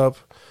showed up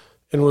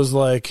and was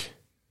like,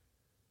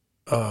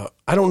 I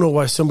don't know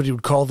why somebody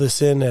would call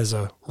this in as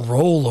a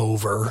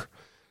rollover.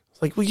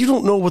 Like, well, you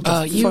don't know what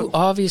the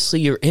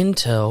obviously your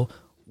intel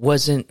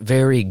wasn't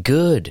very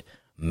good,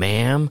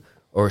 ma'am,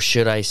 or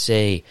should I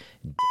say,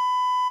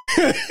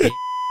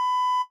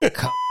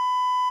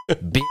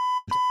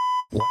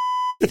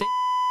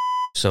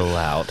 so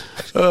loud.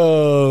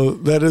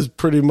 That is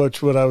pretty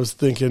much what I was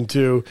thinking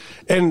too.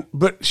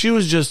 But she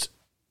was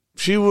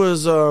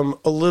a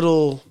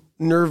little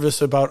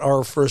nervous about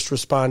our first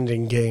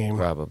responding game,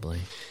 probably.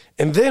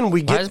 And then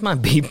we get. Why is my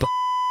beep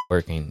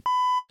working?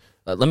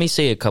 Let me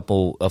say a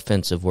couple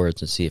offensive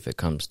words and see if it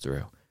comes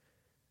through.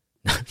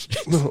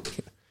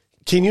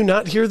 Can you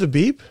not hear the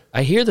beep?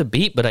 I hear the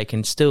beep, but I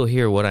can still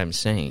hear what I'm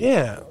saying.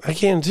 Yeah, I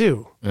can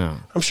too. Oh.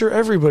 I'm sure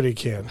everybody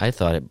can. I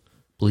thought it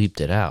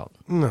bleeped it out.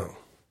 No.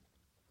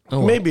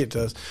 Oh, maybe it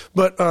does.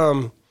 But,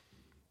 and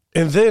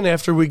then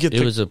after we get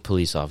It was a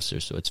police officer,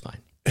 so it's fine.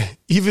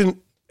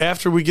 Even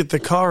after we get the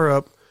car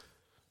up,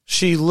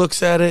 she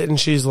looks at it and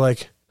she's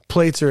like,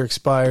 plates are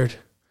expired.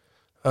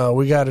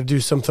 We got to do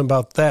something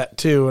about that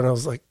too. And I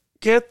was like,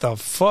 get the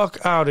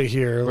fuck out of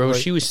here. Bro, like,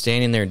 she was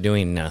standing there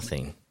doing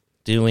nothing.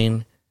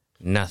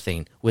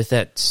 With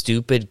that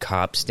stupid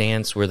cop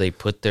stance where they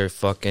put their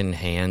fucking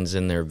hands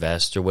in their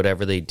vest or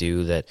whatever they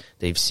do that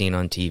they've seen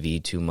on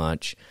TV too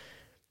much.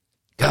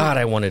 God,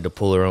 I wanted to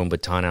pull her own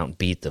baton out and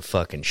beat the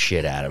fucking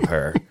shit out of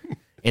her.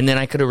 And then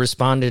I could have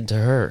responded to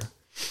her.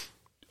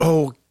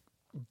 Oh,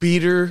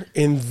 beat her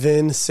and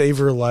then save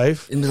her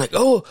life? And be like,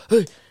 oh,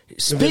 hey,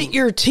 spit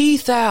your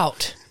teeth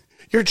out.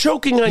 You're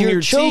choking on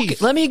your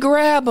teeth. Let me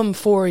grab them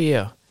for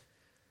you.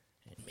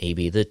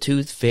 Maybe the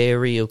tooth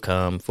fairy will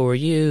come for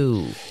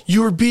you.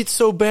 You were beat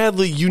so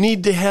badly, you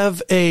have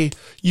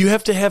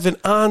to have an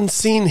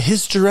on-scene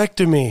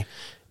hysterectomy.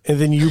 And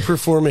then you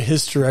perform a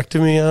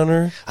hysterectomy on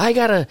her? I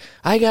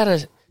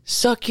gotta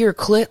suck your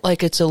clit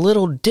like it's a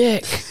little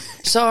dick.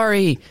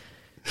 Sorry.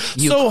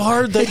 So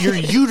hard that your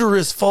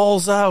uterus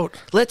falls out.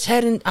 Let's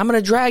head in. I'm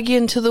gonna drag you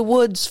into the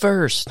woods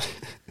first.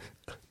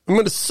 I'm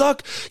gonna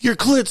suck your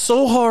clit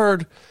so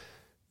hard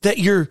that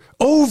your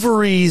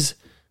ovaries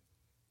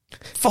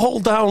fall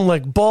down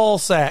like ball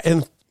sack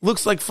and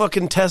looks like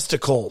fucking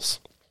testicles.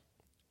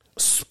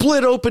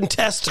 Split open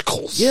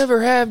testicles. You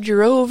ever have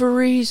your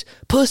ovaries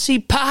pussy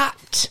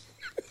popped?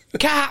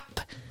 Cop.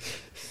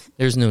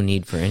 There's no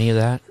need for any of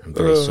that. I'm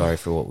very sorry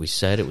for what we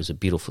said. It was a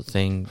beautiful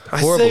thing.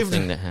 Horrible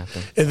thing that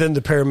happened. And then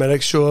the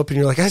paramedics show up and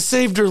you're like, I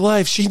saved her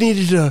life. She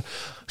needed a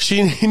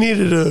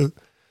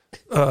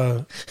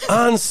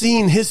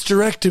on-scene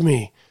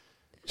hysterectomy.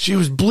 She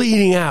was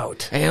bleeding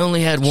out. I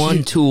only had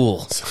one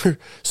tool.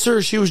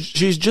 Sir,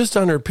 she's just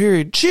on her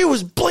period. She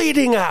was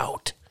bleeding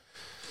out.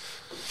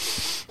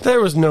 There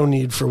was no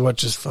need for what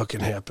just fucking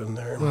happened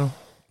there. Well,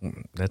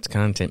 that's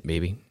content,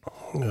 baby.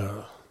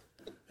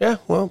 Yeah,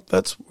 well,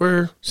 that's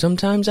where...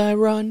 Sometimes I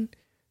run,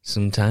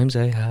 sometimes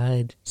I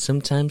hide,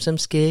 sometimes I'm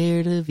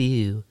scared of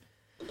you.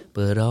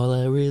 But all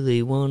I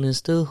really want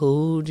is to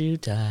hold you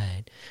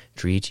tight,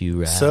 treat you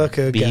right, suck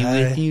a be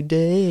guy. With you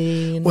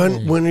day and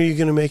night. When are you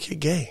going to make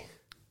it gay?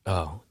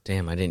 Oh,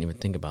 damn, I didn't even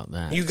think about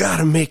that. You got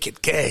to make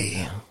it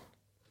gay.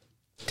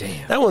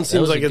 Damn. That one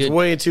seems like it's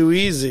way too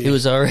easy. It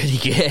was already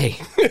gay.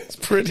 It's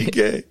pretty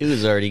gay. It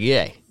was already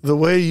gay. The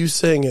way you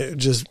sang it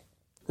just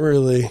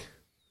really...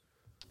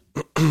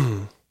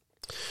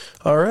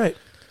 All right.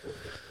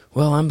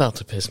 Well, I'm about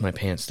to piss my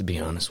pants, to be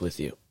honest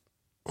with you.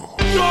 Oh,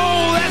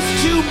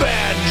 that's too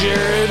bad,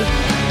 Jarrod.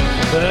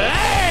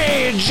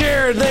 Hey,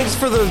 Jarrod, thanks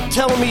for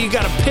telling me you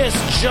got to piss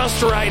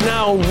just right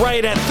now,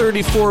 right at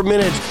 34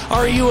 minutes.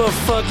 Are you a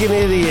fucking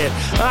idiot?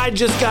 I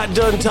just got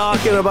done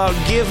talking about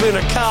giving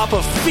a cop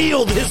a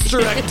field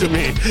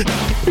hysterectomy.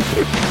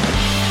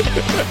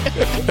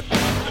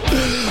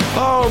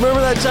 Oh, remember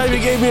that time you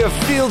gave me a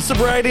field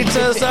sobriety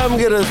test? I'm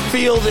going to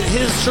field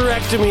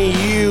hysterectomy,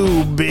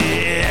 you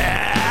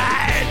bitch.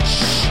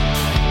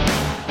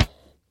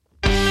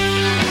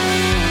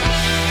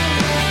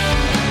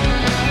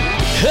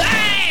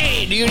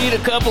 Hey, do you need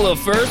a couple of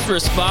first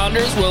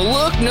responders? Well,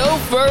 look no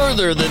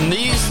further than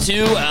these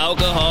 2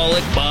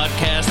 alcoholic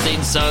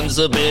podcasting sons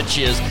of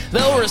bitches.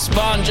 They'll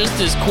respond just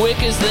as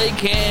quick as they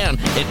can.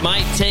 It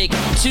might take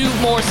 2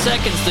 more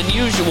seconds than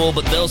usual,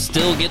 but they'll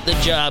still get the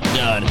job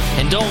done.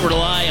 And don't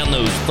rely on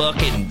those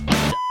fucking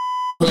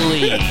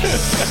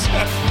police.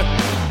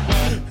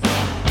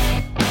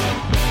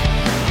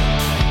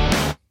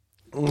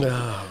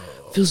 No.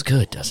 Feels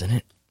good, doesn't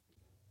it?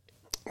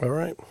 All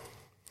right.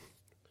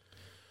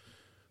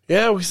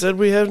 Yeah, we said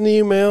we had an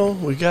email.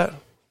 We got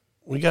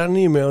an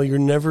email. You're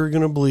never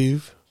going to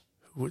believe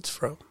who it's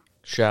from.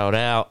 Shout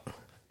out.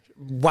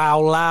 Wow,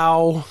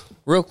 low.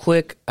 Real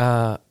quick,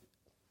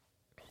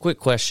 quick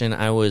question.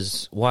 I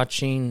was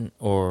watching,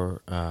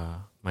 or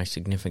my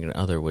significant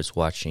other was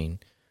watching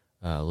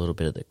a little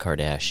bit of the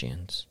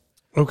Kardashians.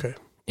 Okay.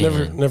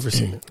 Never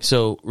seen it.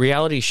 So,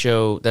 reality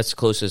show, that's the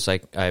closest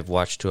I've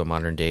watched to a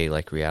modern day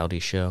like reality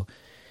show.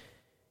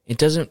 It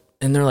doesn't,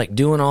 and they're like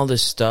doing all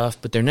this stuff,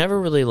 but they're never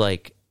really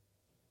like,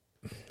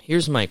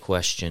 here's my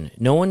question.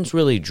 No one's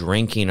really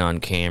drinking on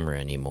camera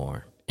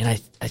anymore. And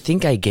I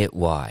think I get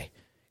why.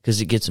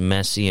 Because it gets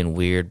messy and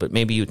weird, but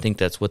maybe you think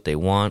that's what they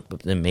want,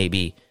 but then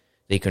maybe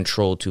they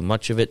control too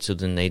much of it, so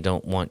then they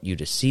don't want you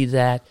to see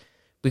that.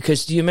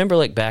 Because do you remember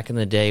like back in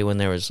the day when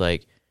there was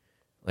like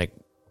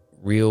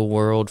Real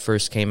World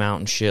first came out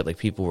and shit, like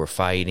people were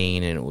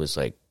fighting and it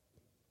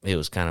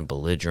was kind of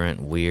belligerent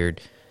and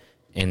weird,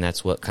 and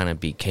that's what kind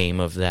of became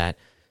of that.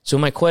 So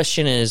my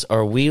question is,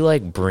 are we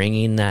like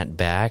bringing that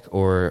back,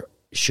 or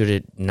should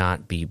it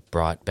not be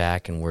brought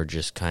back and we're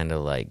just kind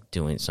of like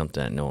doing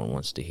something that no one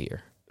wants to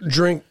hear?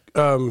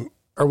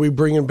 Are we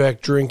bringing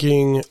back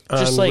drinking on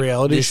just like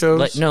reality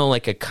shows?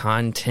 Like a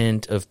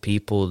content of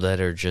people that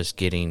are just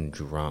getting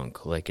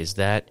drunk. Like, is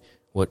that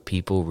what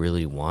people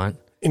really want?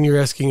 And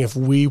you're asking if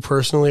we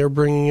personally are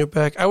bringing it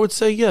back? I would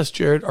say yes,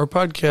 Jarrod. Our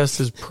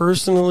podcast is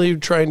personally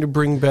trying to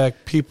bring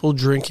back people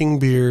drinking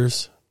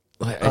beers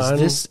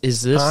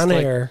Is this on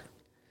like, air.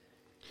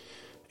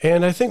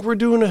 And I think we're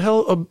doing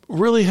a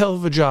really hell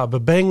of a job, a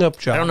bang-up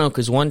job. I don't know,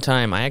 because one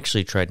time I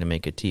actually tried to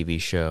make a TV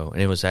show, and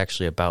it was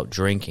actually about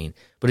drinking,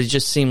 but it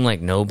just seemed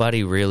like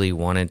nobody really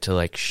wanted to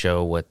like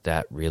show what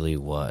that really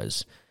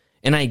was.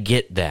 And I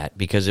get that,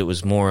 because it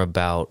was more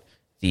about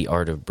the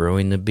art of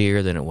brewing the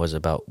beer than it was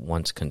about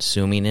once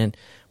consuming it.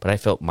 But I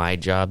felt my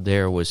job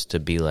there was to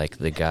be like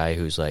the guy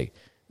who's like,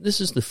 this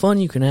is the fun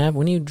you can have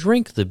when you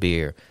drink the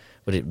beer.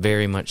 But it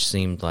very much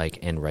seemed like,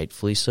 and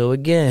rightfully so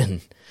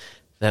again,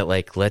 that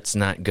like, let's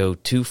not go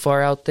too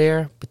far out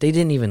there. But they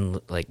didn't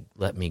even like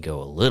let me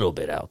go a little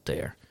bit out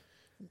there.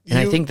 And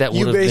I think that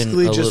would have been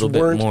a little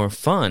bit more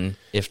fun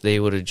if they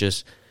would have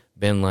just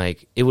been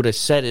like, it would have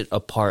set it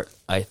apart,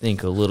 I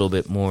think, a little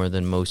bit more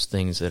than most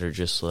things that are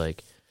just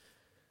like,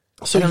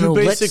 so I don't know,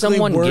 let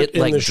someone get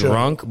like show.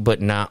 drunk,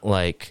 but not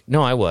like,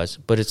 no, I was,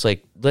 but it's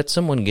like, let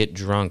someone get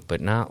drunk,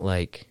 but not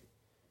like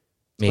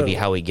maybe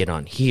how we get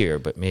on here,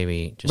 but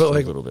maybe just a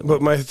little bit more.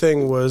 But my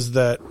thing was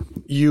that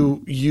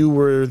you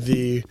were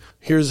the,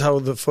 here's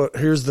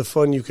the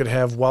fun you could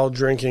have while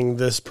drinking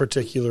this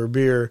particular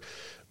beer,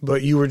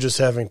 but you were just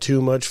having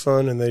too much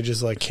fun and they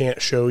just like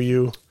can't show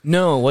you.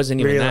 No, it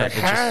wasn't even that.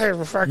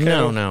 Like,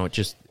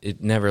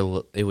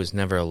 It was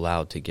never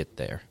allowed to get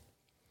there.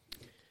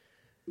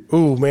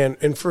 Ooh, man.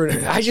 And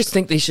I just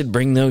think they should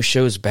bring those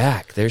shows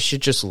back. They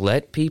should just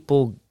let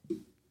people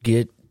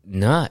get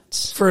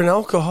nuts. For an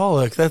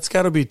alcoholic, that's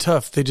got to be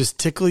tough. They just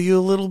tickle you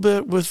a little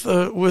bit with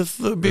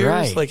the beers.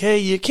 Right. Like, hey,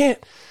 you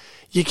can't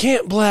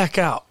black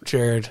out,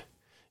 Jarrod.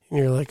 And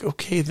you're like,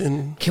 okay,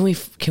 then can we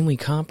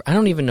I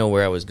don't even know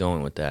where I was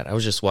going with that. I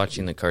was just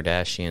watching the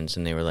Kardashians,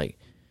 and they were like,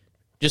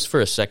 just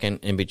for a second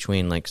in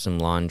between like some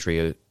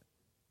laundry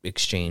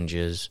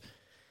exchanges,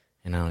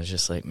 and I was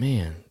just like,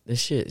 man,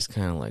 this shit is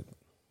kind of like,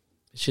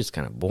 it's just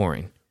kind of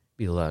boring.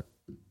 Be a lot.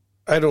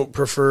 I don't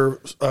prefer.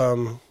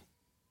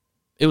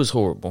 It was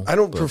horrible. I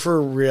don't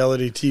prefer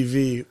reality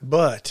TV,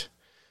 but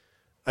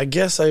I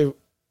guess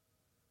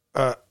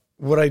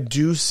what I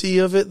do see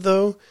of it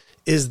though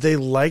is they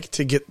like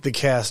to get the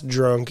cast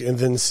drunk and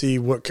then see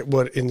what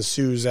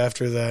ensues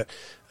after that.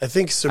 I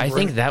think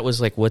that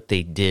was like what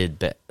they did,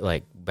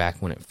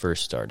 back when it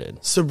first started.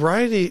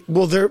 Sobriety.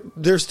 Well,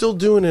 they're still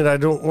doing it. I'm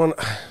going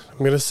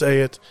to say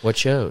it. What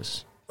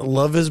shows?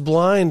 Love is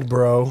Blind,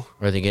 bro.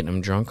 Are they getting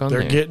them drunk on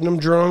there? They're getting them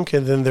drunk,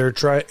 and then they're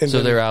trying.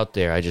 So they're out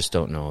there. I just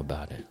don't know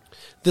about it.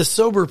 The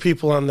sober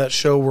people on that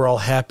show were all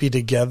happy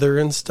together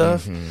and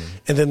stuff, and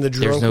then the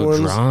drunk There's no ones,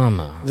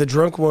 drama. The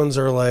drunk ones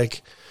are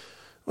like,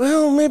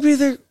 well, maybe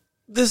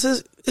this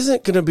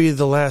isn't going to be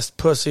the last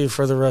pussy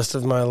for the rest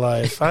of my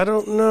life. I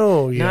don't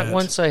know yet. Not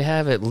once I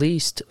have at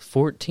least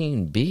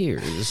 14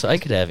 beers. I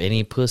could have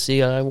any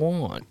pussy I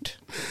want.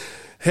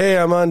 Hey,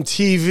 I'm on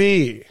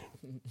TV.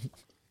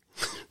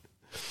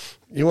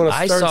 You want to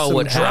start I saw some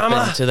what drama?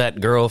 happened to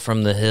that girl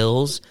from the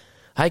hills.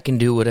 I can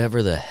do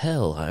whatever the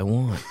hell I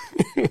want.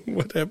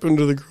 What happened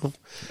to the girl?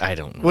 I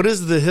don't know. What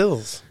is the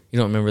hills? You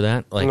don't remember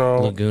that? Like No.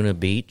 Laguna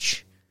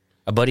Beach?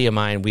 A buddy of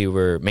mine, we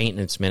were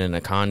maintenance men in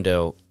a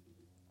condo,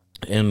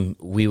 and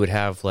we would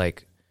have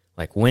like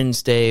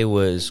Wednesday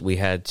was we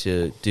had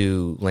to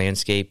do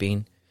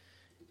landscaping,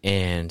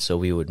 and so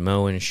we would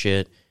mow and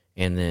shit,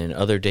 and then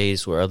other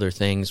days were other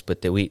things,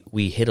 but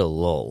we hit a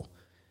lull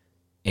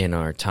in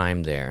our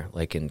time there,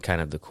 like in kind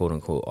of the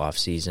quote-unquote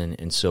off-season.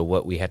 And so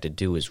what we had to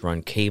do is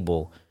run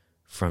cable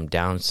from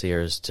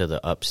downstairs to the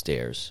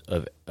upstairs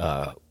of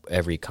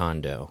every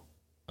condo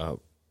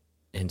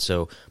And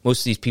so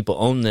most of these people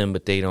own them,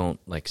 but they don't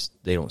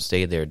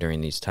stay there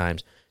during these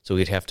times. So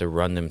we'd have to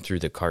run them through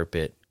the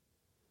carpet,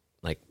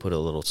 like put a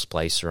little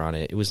splicer on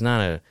it. It was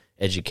not a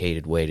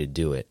educated way to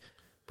do it,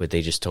 but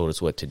they just told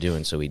us what to do,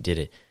 and so we did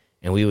it.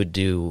 And we would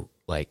do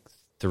like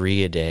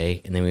 3 a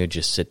day, and then we would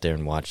just sit there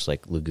and watch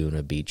like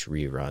Laguna Beach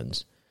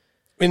reruns.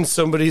 In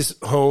somebody's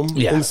home?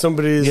 Yeah. In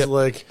somebody's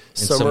like in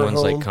summer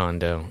someone's home? like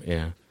condo,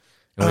 yeah.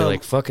 And we're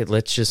like, fuck it,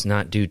 let's just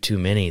not do too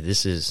many.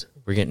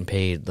 We're getting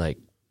paid like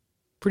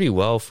pretty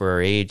well for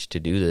our age to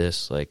do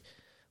this. Like,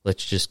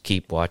 let's just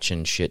keep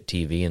watching shit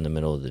TV in the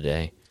middle of the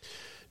day.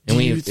 And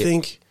do you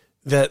think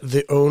that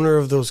the owner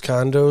of those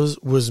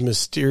condos was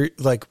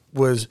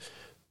was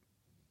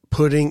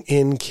putting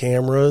in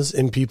cameras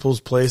in people's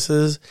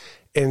places,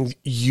 and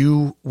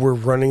you were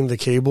running the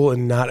cable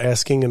and not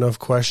asking enough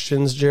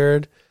questions,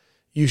 Jarrod?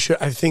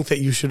 I think that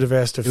you should have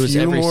asked a few more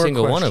questions. It was every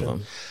single one of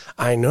them.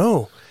 I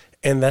know.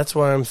 And that's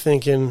why I'm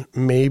thinking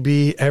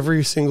maybe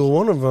every single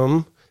one of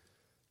them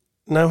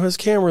now has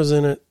cameras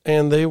in it,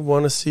 and they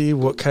want to see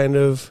what kind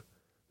of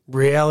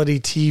reality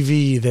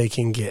TV they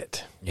can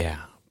get. Yeah,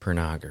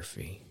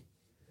 pornography.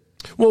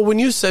 Well, when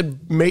you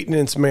said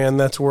maintenance man,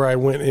 that's where I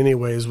went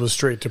anyways, was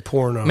straight to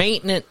porno.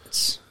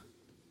 Maintenance.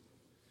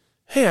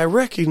 Hey, I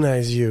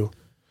recognize you.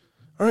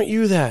 Aren't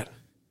you that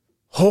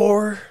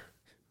whore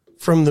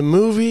from the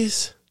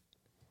movies?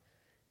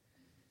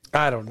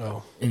 I don't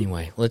know.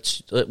 Anyway,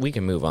 we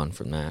can move on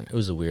from that. It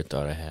was a weird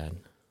thought I had.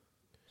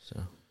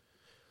 So,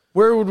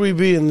 where would we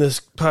be in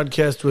this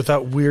podcast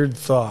without weird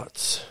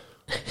thoughts?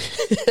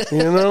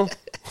 You know?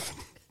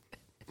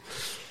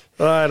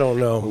 I don't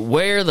know.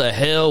 Where the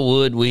hell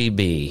would we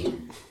be?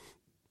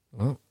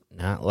 Well,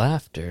 not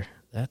laughter,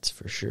 that's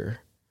for sure.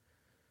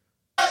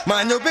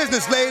 Mind your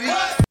business, lady.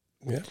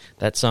 Yeah.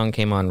 That song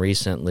came on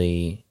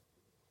recently,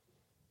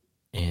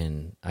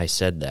 and I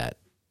said that,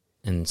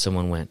 and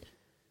someone went,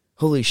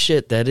 holy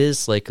shit, that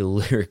is like a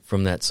lyric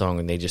from that song,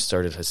 and they just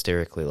started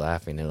hysterically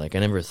laughing. They're like, I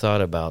never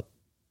thought about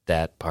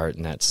that part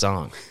in that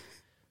song.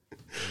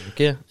 Like,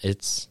 yeah,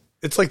 it's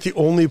like the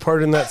only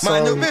part in that song.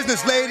 Mind your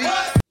business, lady.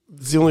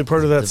 It's the only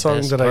part of that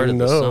song that I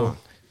know.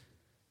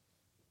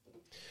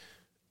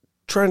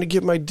 Trying to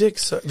get my dick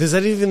sucked. Is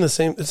that even the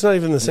same? It's not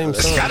even the same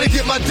song. Gotta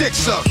get my dick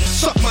sucked.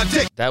 Suck my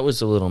dick. That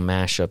was a little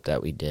mashup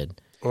that we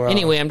did. Wow.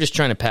 Anyway, I'm just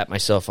trying to pat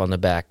myself on the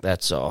back,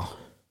 that's all.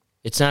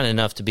 It's not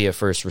enough to be a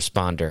first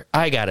responder.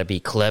 I gotta be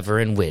clever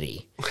and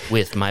witty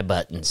with my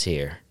buttons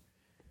here.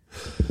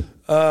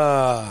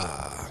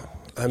 I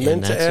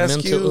meant to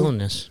ask you.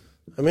 Illness.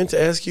 I meant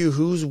to ask you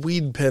whose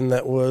weed pen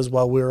that was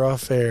while we were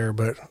off air,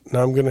 but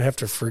now I'm going to have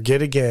to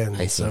forget again.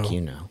 I think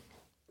you know.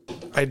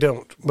 I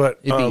don't, but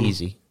it'd be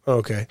easy.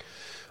 Okay.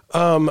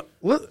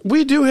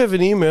 We do have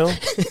an email.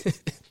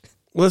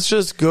 Let's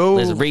just go.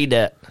 Let's read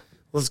that.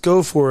 Let's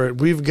go for it.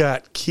 We've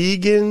got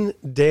Keegan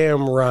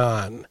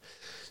Damron,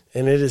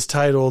 and it is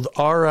titled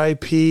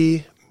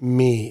R.I.P.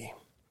 Me.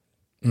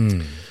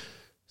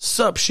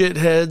 Sup,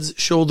 shitheads,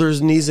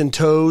 shoulders, knees, and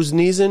toes,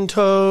 knees and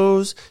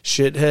toes.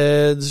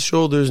 Shitheads,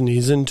 shoulders,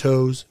 knees and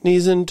toes,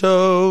 knees and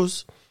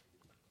toes.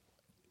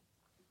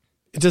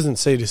 It doesn't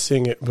say to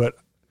sing it, but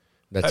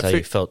that's how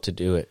you felt to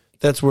do it.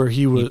 That's where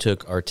he was. You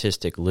took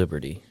artistic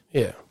liberty.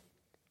 Yeah.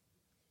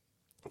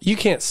 You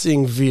can't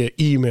sing via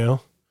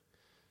email.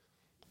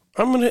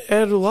 I'm going to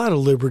add a lot of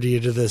liberty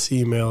to this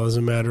email, as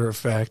a matter of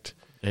fact.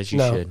 As you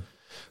should.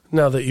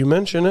 Now that you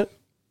mention it.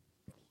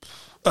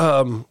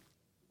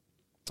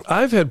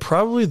 I've had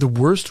probably the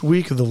worst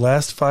week of the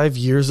last 5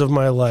 years of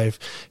my life,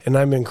 and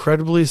I'm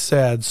incredibly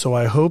sad, so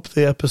I hope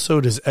the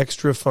episode is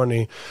extra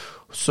funny.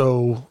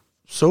 So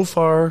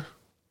far,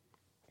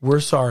 we're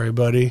sorry,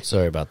 buddy.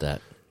 Sorry about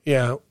that.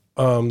 Yeah,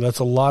 that's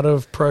a lot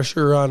of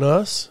pressure on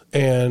us,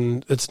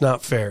 and it's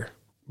not fair.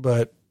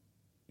 But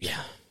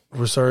yeah,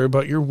 we're sorry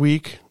about your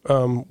week.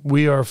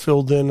 We are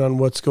filled in on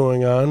what's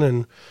going on,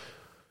 and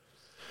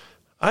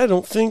I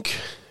don't think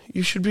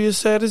you should be as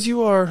sad as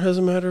you are, as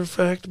a matter of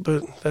fact,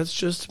 but that's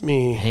just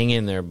me. Hang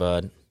in there,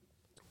 bud.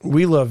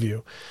 We love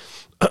you.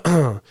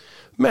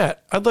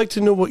 Matt, I'd like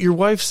to know what your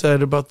wife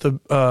said about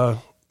the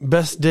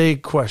best day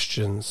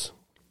questions.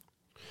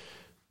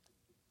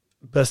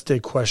 Best day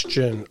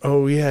question.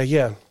 Oh,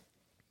 yeah.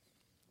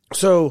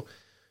 So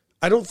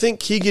I don't think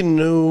Keegan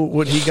knew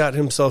what he got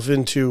himself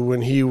into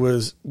when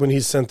he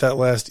sent that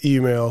last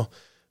email.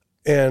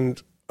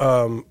 And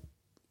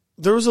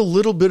there was a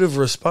little bit of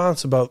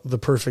response about the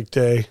perfect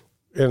day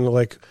and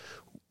like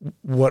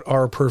what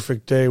our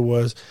perfect day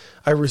was.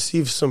 I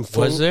received some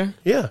phone. Was there?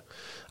 Yeah.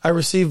 I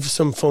received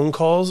some phone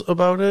calls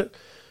about it.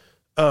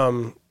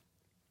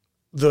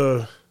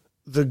 The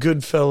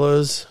good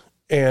fellas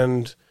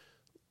and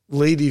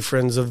lady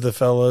friends of the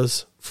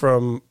fellas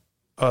from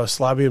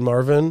Slobby and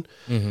Marvin,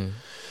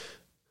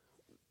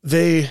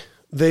 they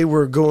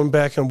were going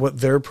back on what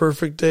their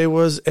perfect day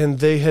was, and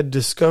they had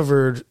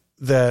discovered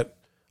that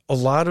a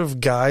lot of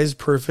guys'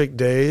 perfect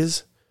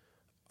days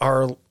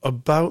are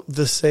about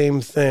the same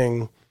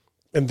thing,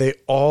 and they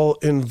all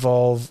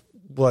involve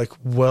like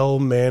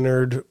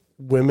well-mannered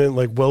women,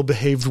 like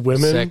well-behaved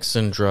women. Sex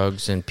and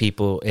drugs and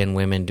people and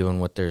women doing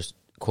what they're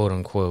quote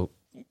unquote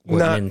what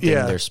men think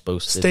they're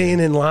supposed to staying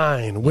do. in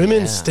line.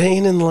 Women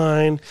staying in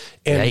line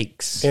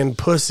and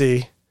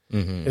pussy.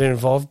 Mm-hmm. It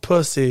involved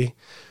pussy.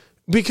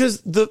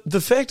 Because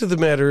the fact of the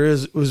matter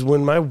is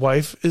when my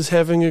wife is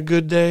having a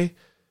good day,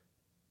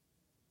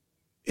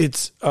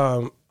 it's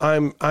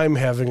I'm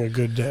having a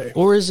good day.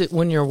 Or is it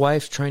when your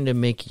wife's trying to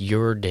make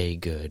your day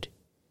good?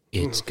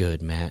 It's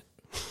good, Matt.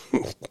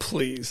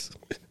 Please.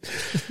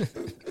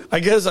 I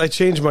guess I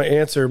changed my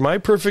answer. My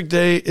perfect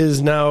day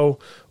is now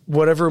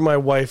whatever my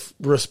wife's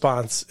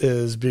response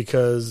is,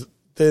 because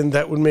then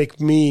that would make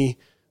me.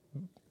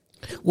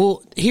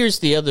 Well, here's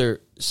the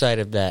other side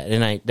of that,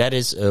 and that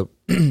is a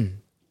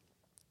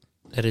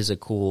that is a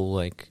cool,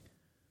 like,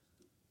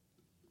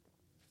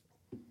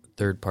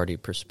 third party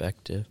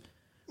perspective.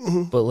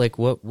 Mm-hmm. But like,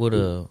 what would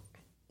a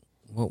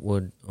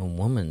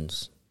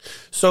woman's?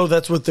 So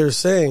that's what they're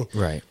saying,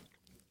 right?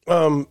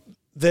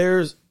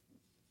 There's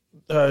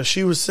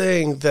she was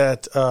saying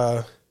that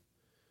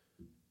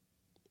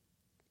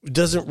it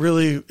doesn't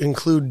really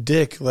include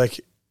dick. Like,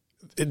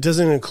 it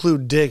doesn't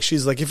include dick.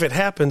 She's like, if it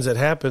happens, it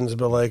happens.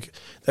 But like,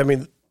 I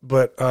mean,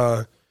 but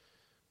I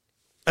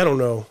don't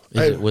know.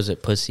 Was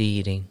it pussy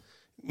eating?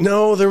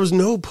 No, there was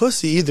no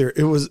pussy either.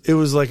 It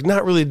was like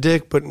not really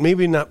dick, but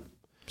maybe not.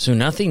 So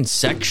nothing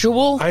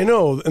sexual? I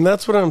know, and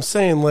that's what I'm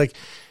saying. Like,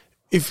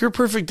 if your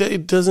perfect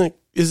day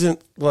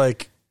isn't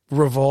like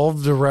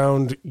revolved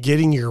around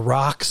getting your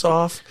rocks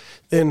off,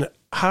 then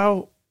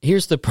how?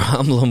 Here's the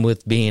problem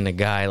with being a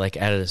guy. Like,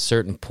 at a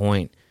certain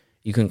point,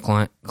 you can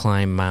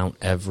climb Mount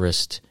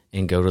Everest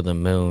and go to the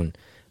moon,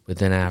 but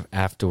then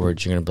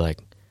afterwards you're gonna be like,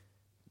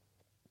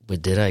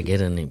 "But did I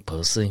get any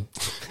pussy?"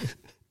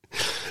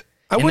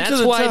 And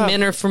that's why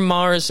men are from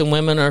Mars and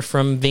women are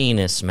from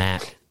Venus,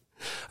 Matt.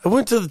 I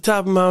went to the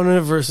top of Mount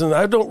Everest, and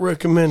I don't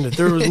recommend it.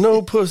 There was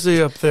no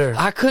pussy up there.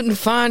 I couldn't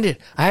find it.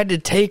 I had to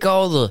take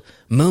all the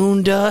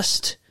moon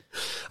dust.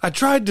 I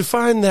tried to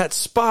find that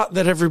spot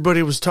that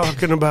everybody was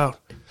talking about.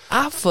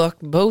 I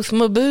fucked both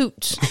my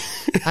boots.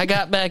 I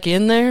got back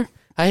in there.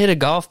 I hit a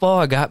golf ball.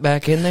 I got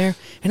back in there,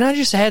 and I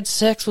just had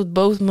sex with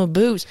both my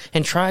boots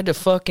and tried to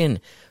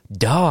fucking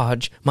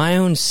dodge my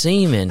own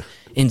semen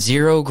in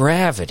zero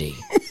gravity,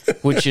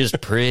 which is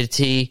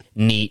pretty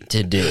neat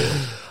to do.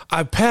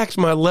 I packed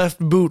my left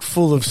boot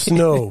full of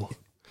snow.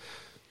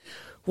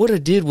 What I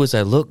did was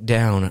I looked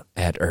down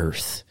at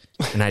Earth,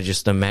 and I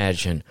just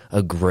imagined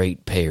a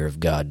great pair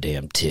of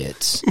goddamn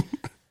tits.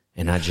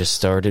 And I just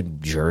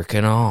started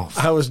jerking off.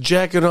 I was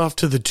jacking off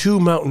to the two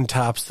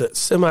mountaintops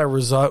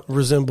that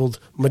resembled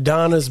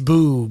Madonna's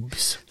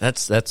boobs.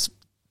 That's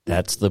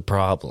the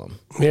problem.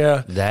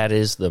 Yeah. That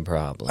is the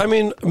problem. I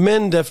mean,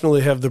 men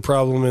definitely have the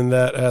problem in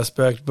that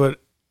aspect, but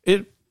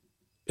it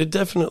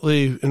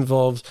definitely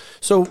involves.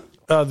 So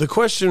the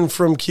question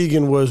from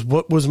Keegan was,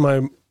 what was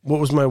my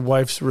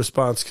wife's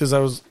response?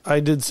 Because I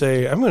did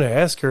say I'm going to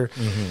ask her.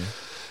 Mm-hmm.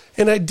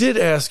 And I did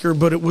ask her,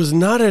 but it was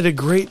not at a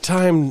great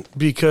time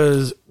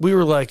because we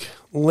were like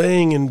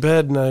laying in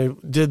bed, and I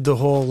did the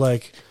whole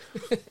like,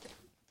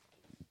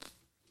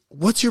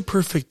 what's your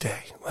perfect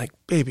day? Like,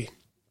 baby,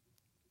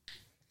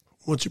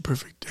 what's your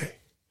perfect day?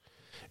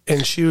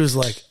 And she was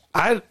like,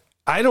 I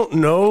don't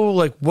know.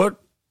 Like, what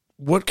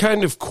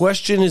kind of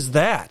question is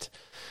that?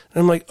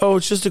 And I'm like, oh,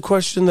 it's just a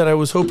question that I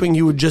was hoping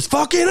you would just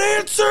fucking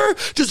answer.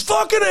 Just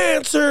fucking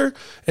answer.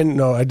 And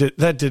no,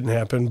 that didn't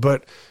happen.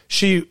 But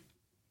she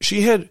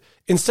had,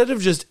 instead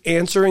of just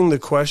answering the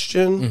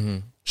question, mm-hmm.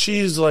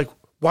 she's like,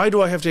 why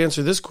do I have to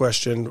answer this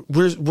question?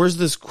 Where's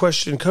this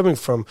question coming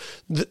from?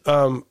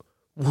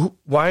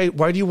 Why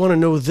do you want to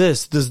know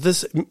this? Does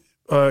this,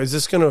 is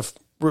this going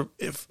to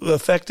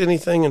affect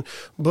anything?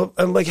 But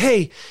I'm like,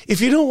 hey,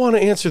 if you don't want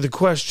to answer the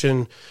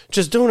question,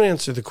 just don't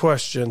answer the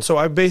question. So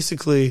I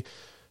basically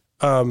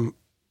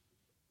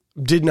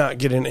did not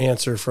get an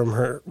answer from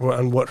her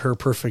on what her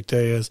perfect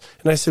day is.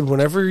 And I said,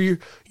 whenever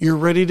you're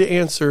ready to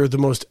answer the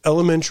most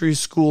elementary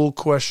school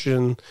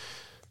question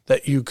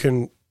that you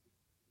can,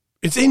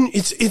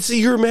 it's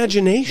your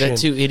imagination. That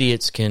two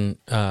idiots can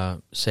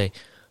say,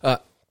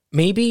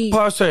 maybe.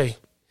 Passe.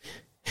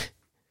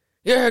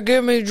 Yeah,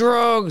 give me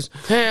drugs.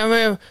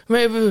 Hey,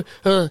 maybe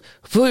put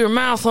your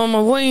mouth on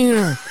my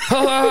wiener.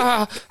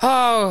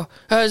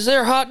 Is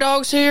there hot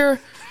dogs here?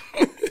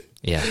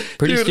 Yeah,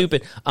 pretty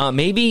stupid.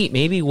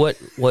 Maybe what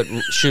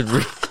should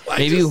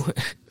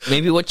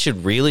maybe what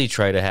should really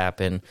try to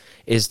happen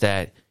is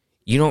that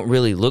you don't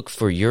really look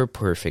for your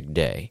perfect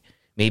day.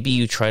 Maybe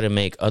you try to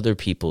make other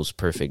people's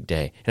perfect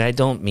day. And I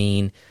don't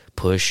mean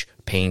push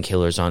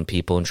painkillers on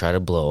people and try to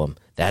blow them.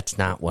 That's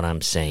not what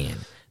I'm saying.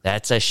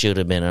 That's I should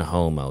have been a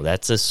homo.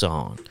 That's a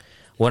song.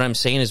 What I'm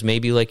saying is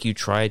maybe like you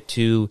try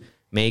to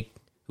make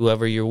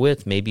whoever you're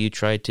with, maybe you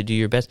try to do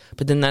your best,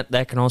 but then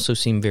that can also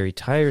seem very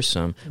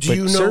tiresome.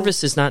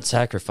 Service is not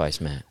sacrifice,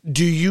 Matt.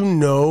 Do you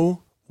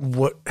know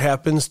what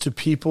happens to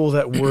people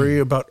that worry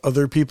about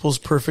other people's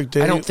perfect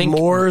day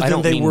more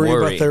than they worry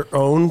about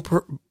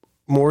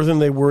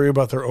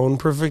their own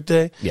perfect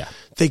day? Yeah.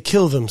 They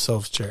kill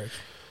themselves, Jarrod.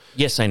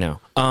 Yes, I know.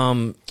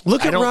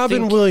 Look at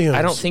Robin Williams.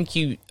 I don't think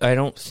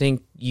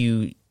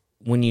you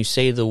when you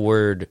say the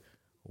word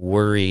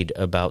worried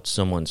about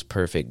someone's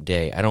perfect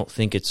day. I don't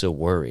think it's a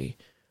worry.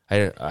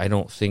 I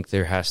don't think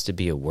there has to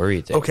be a worry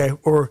there. Okay,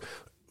 or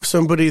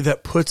somebody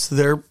that puts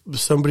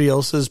somebody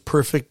else's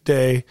perfect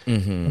day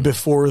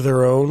before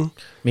their own.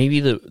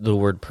 Maybe the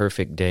word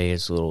perfect day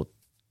is a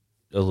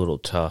little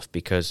tough,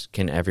 because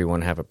can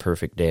everyone have a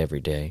perfect day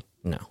every day?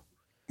 No.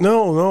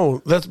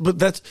 No.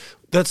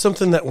 That's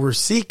something that we're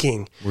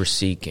seeking.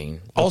 Okay,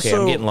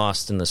 Also, I'm getting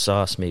lost in the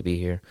sauce maybe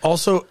here.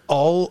 Also,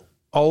 all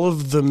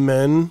of the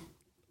men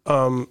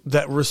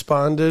that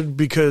responded,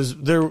 because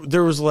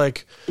there was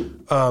like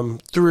 3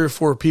 or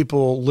 4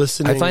 people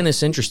listening. I find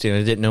this interesting.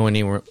 I didn't know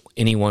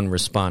anyone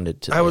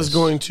responded to this. I was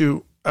going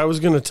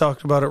to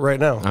talk about it right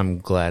now. I'm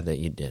glad that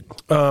you did.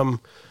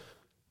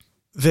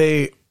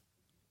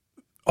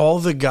 All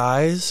the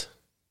guys,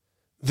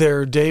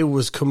 their day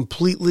was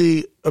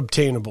completely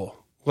obtainable.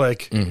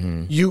 Like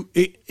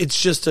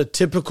it's just a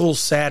typical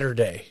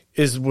Saturday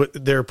is what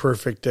their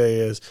perfect day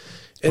is.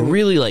 And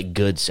really like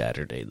good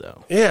Saturday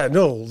though. Yeah,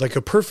 no, like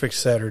a perfect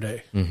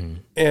Saturday.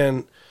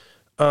 And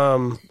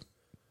I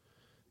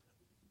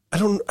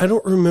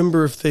don't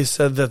remember if they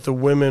said that the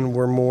women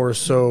were more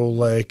so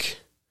like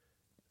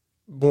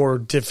more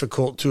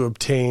difficult to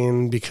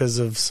obtain because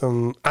of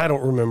some, I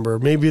don't remember.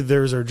 Maybe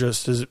theirs are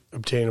just as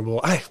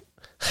obtainable. I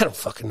don't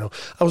fucking know.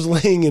 I was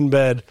laying in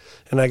bed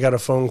and I got a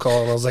phone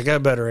call and I was like, I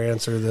better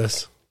answer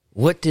this.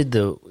 What did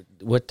the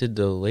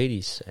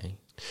ladies say?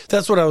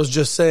 That's what I was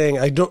just saying.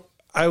 I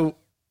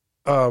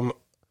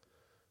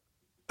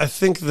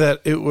think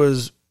that it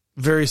was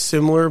very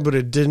similar, but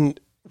it didn't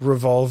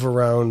revolve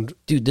around.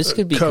 Dude, this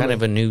could be kind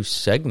of a new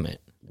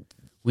segment.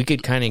 We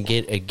could kind of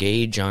get a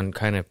gauge on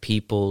kind of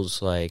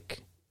people's,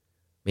 like,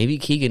 maybe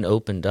Keegan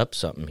opened up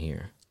something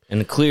here.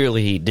 And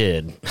clearly he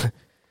did.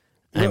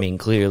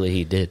 Clearly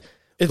he did.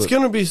 It's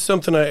going to be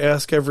something I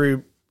ask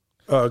every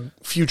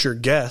future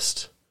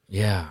guest.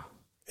 Yeah.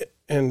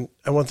 And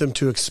I want them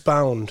to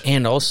expound.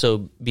 And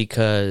also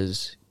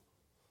because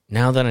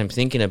now that I'm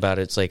thinking about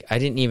it, it's like, I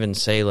didn't even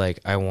say,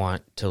 like, I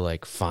want to,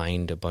 like,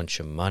 find a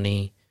bunch of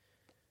money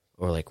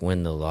or, like,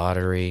 win the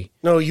lottery.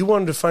 No, you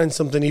wanted to find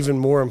something even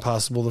more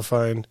impossible to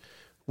find,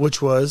 which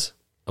was?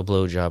 A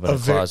blowjob in a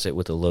closet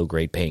with a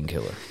low-grade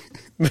painkiller.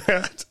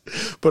 That,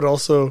 but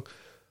also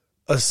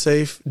a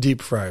safe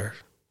deep fryer.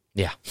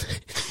 Yeah.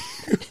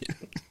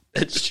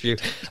 That's true.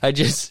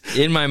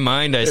 In my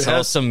mind, I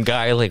saw some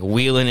guy, like,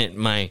 wheeling it in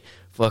my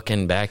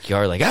fucking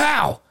backyard, like,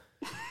 ow!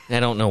 I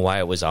don't know why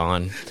it was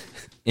on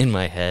in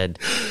my head.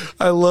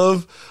 I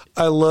love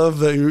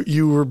that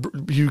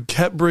you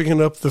kept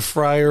bringing up the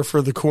fryer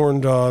for the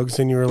corn dogs,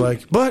 and you were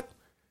like, but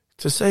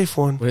it's a safe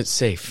one. But it's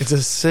safe. It's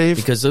a safe.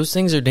 Because those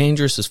things are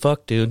dangerous as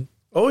fuck, dude.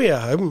 Oh,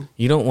 yeah.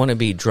 You don't want to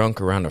be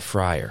drunk around a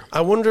fryer. I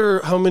wonder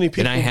how many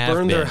people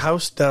burned their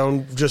house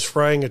down just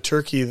frying a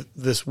turkey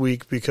this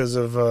week because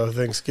of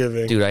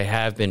Thanksgiving. Dude, I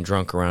have been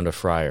drunk around a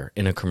fryer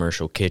in a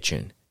commercial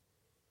kitchen.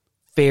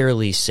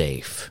 Fairly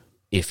safe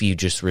if you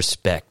just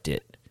respect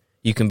it.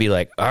 You can be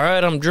like, all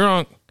right, I'm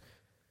drunk,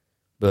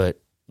 but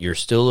you're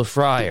still a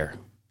fryer.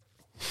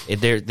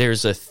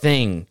 There's a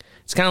thing.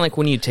 It's kind of like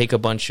when you take a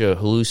bunch of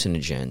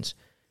hallucinogens.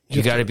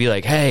 You got to be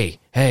like,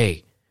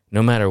 hey,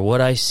 no matter what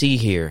I see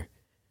here,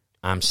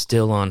 I'm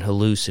still on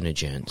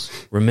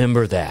hallucinogens.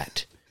 Remember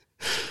that.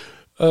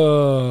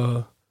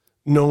 No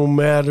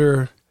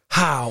matter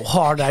how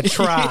hard I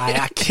try,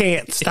 I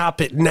can't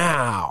stop it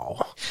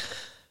now.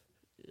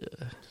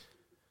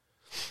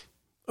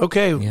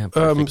 Okay, yeah,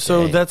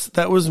 so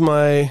that was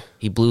my...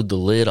 He blew the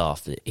lid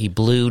off it.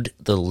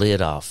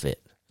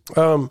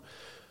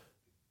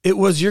 It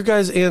was your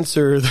guys'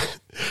 answer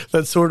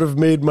that sort of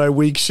made my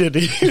week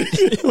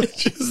shitty,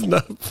 which is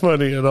not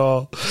funny at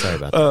all. Sorry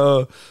about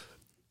that.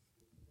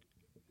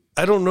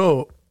 I don't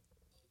know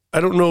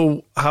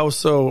how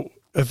so.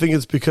 I think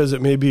it's because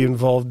it maybe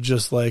involved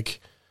just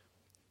like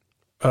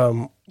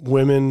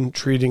women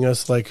treating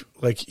us like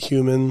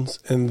humans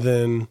and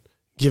then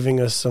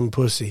giving us some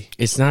pussy.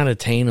 It's not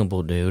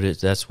attainable, dude.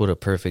 That's what a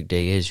perfect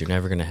day is. You're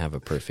never going to have a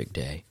perfect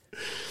day.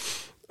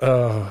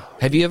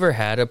 Have you ever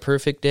had a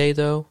perfect day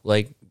though?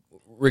 Like,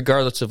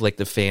 regardless of like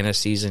the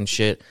fantasies and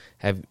shit,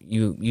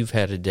 you've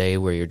had a day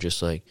where you're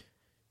just like,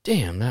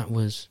 damn, that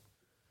was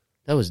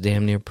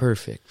damn near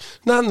perfect.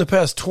 Not in the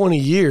past 20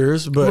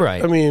 years, but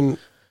right. I mean,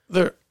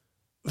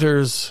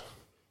 there's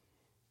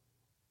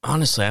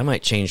honestly, I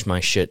might change my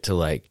shit to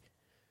like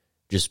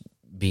just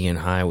being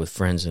high with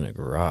friends in a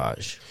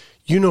garage.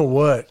 You know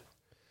what?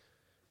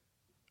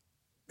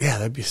 Yeah,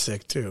 that'd be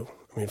sick too.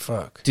 I mean,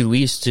 fuck. Dude, we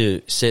used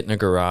to sit in a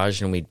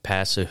garage and we'd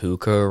pass a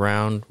hookah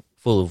around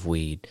full of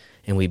weed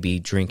and we'd be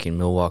drinking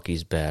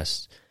Milwaukee's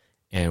Best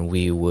and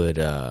we would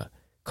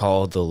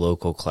call the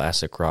local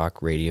classic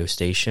rock radio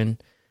station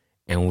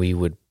and we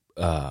would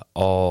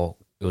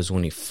it was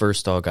when we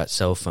first all got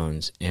cell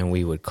phones and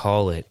we would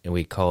call it and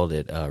we called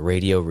it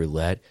Radio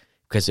Roulette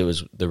because it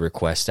was the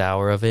request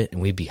hour of it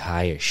and we'd be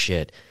high as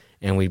shit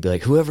and we'd be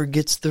like, whoever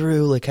gets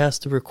through like has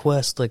to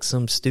request like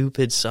some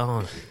stupid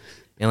song.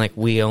 And, like,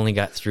 we only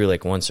got through,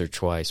 like, once or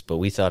twice, but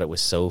we thought it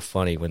was so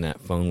funny when that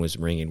phone was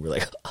ringing. We're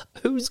like,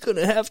 who's going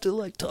to have to,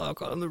 like,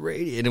 talk on the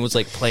radio? And it was,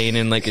 like, playing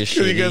in, like, a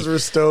shitty... You guys were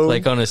stoned?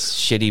 Like, on a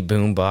shitty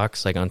boom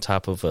box, like, on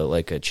top of,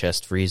 a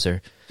chest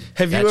freezer.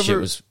 Have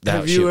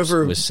you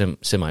ever... was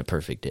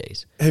semi-perfect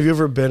days. Have you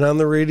ever been on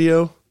the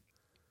radio?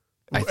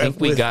 I think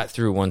we got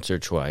through once or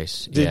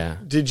twice, yeah.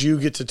 Did you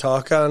get to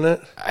talk on it?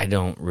 I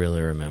don't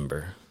really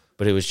remember.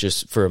 But it was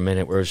just for a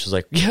minute where it was just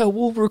like, yeah,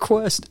 we'll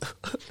request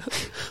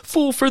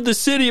Fool for the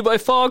City by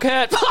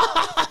Foghat.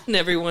 And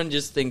everyone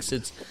just thinks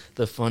it's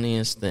the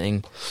funniest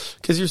thing.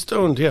 Because you're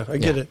stoned, yeah, I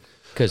get it.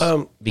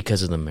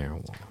 Because of the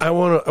marijuana. I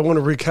want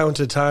to recount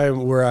a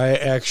time where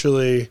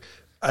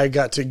I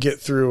got to get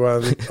through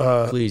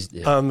on Please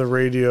do. On the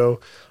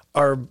radio.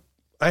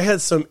 I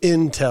had some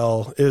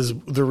intel is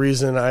the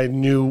reason I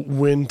knew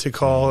when to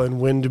call and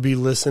when to be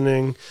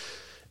listening.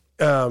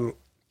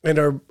 And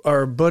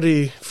our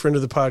buddy, friend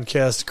of the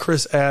podcast,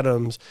 Chris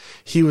Adams,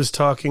 he was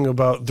talking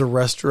about the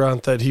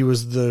restaurant that he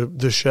was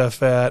the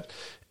chef at,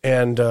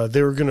 and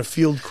they were going to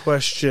field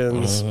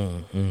questions.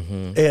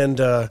 Mm-hmm.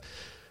 And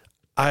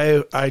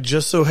I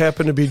just so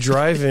happened to be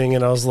driving,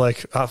 and I was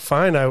like,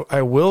 fine,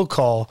 I will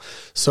call.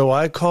 So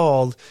I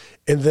called,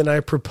 and then I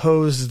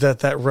proposed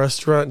that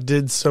restaurant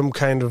did some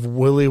kind of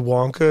Willy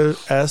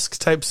Wonka-esque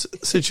type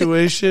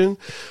situation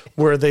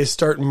where they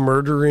start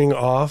murdering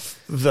off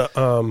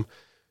the...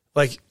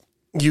 like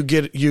you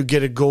get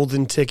a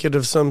golden ticket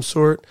of some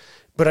sort,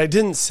 but I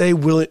didn't say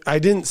Willy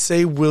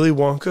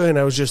Wonka, and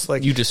I was just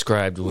like, you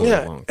described Willy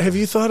Wonka. Have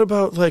you thought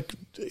about, like,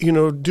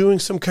 doing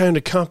some kind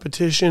of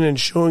competition and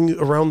showing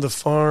around the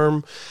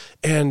farm,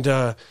 and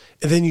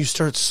then you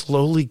start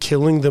slowly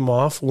killing them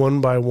off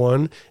one by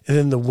one, and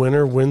then the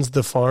winner wins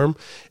the farm?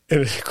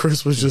 And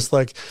Chris was just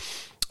like,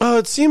 "Oh,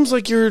 it seems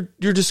like you're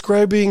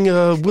describing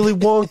Willy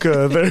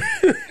Wonka there."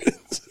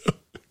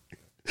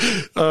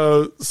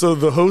 So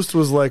the host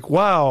was like,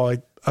 "Wow,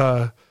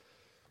 I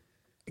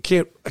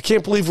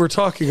can't believe we're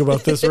talking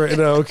about this right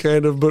now,"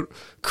 kind of. But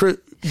Chris,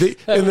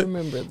 I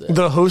remember that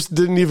the host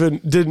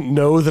didn't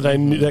know that I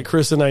knew that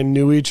Chris and I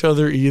knew each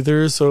other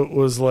either. So it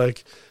was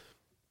like,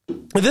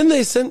 and then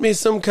they sent me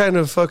some kind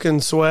of fucking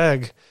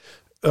swag.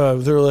 They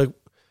were like,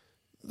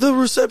 "The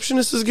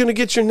receptionist is going to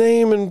get your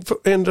name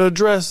and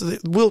address.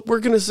 We're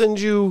going to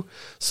send you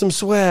some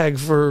swag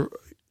for."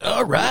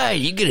 All right,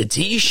 you get a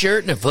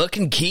T-shirt and a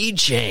fucking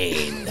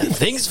keychain.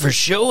 Thanks for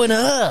showing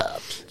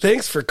up.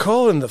 Thanks for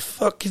calling the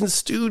fucking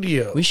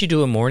studio. We should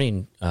do a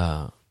morning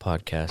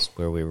podcast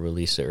where we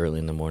release it early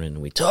in the morning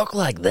and we talk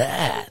like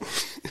that.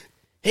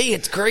 Hey,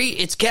 it's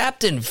great. It's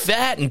Captain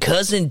Fat and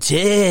Cousin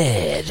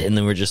Ted. And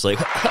then we're just like...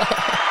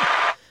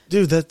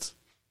 Dude,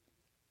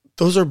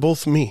 those are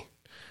both me.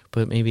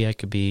 But maybe I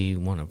could be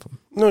one of them.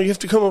 No, you have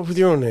to come up with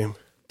your own name.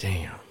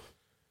 Damn.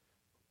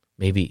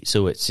 Maybe,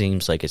 so it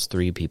seems like it's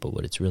 3 people,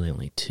 but it's really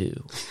only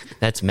 2.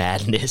 That's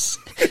madness.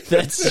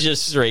 That's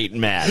just straight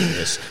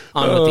madness.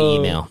 On with the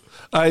email.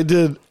 I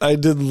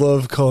did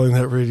love calling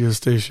that radio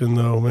station,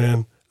 though,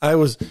 man.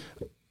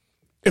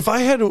 If I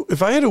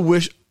had a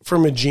wish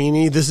from a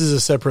genie, this is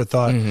a separate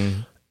thought.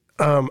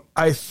 Mm-hmm.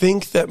 I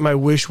think that my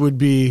wish would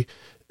be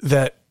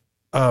that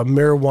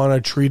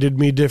marijuana treated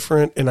me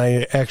different, and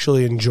I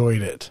actually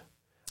enjoyed it.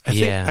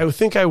 I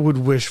think I would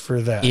wish for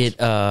that.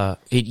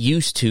 It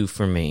used to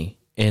for me.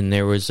 And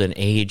there was an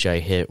age I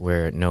hit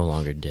where it no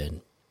longer did.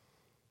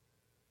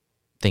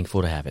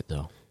 Thankful to have it,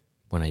 though,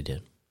 when I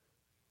did.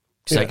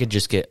 Because I could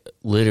just get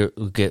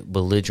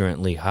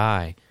belligerently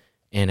high,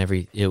 and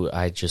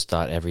I just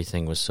thought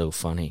everything was so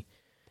funny.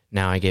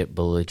 Now I get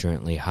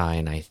belligerently high,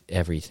 and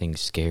everything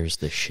scares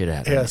the shit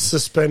out of me. Yeah,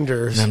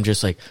 suspenders. And I'm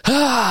just like,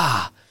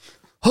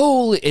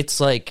 holy!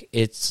 It's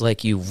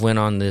like you went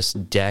on this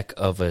deck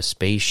of a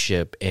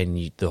spaceship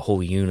and the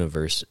whole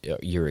universe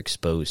you're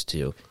exposed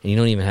to, and you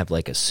don't even have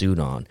like a suit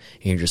on,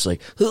 and you're just like,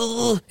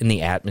 and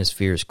the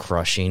atmosphere is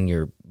crushing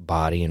your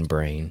body and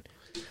brain.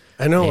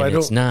 I know.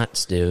 It's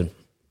nuts, dude.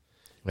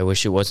 I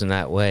wish it wasn't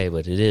that way,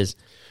 but it is.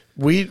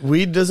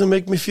 Weed doesn't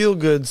make me feel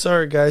good.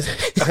 Sorry, guys.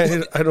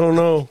 I don't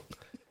know.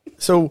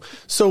 So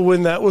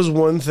when that was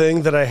one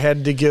thing that I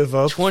had to give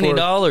up,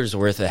 $20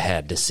 worth I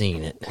had to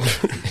seen it.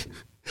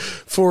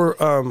 For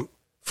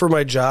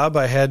my job,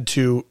 I had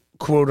to,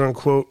 quote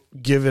unquote,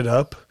 give it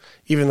up,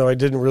 even though I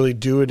didn't really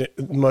do it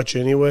much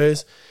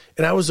anyways.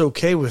 And I was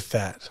okay with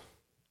that.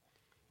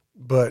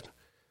 But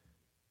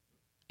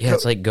yeah,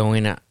 it's like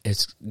going out.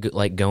 It's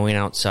like going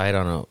outside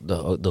on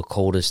the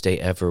coldest day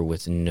ever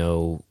with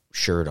no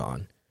shirt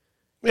on.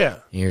 Yeah,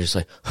 and you're just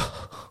like,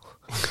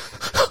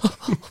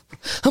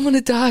 I'm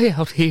gonna die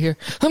out here.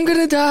 I'm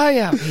gonna die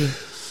out here.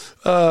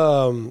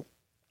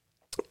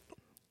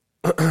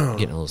 Getting a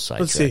little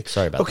sidetracked. Let's see.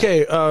 Sorry about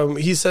that.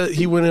 He said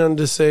he went on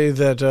to say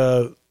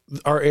that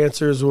our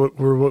answers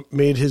were what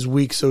made his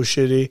week so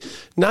shitty.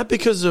 Not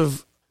because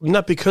of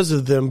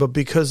them, but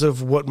because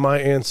of what my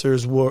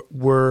answers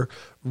were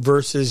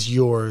versus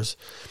yours.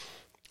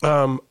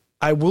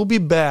 I will be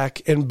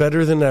back and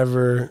better than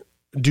ever.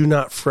 Do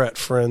not fret,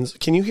 friends.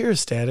 Can you hear a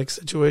static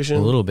situation?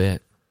 A little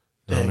bit.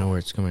 I don't know where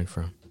it's coming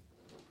from.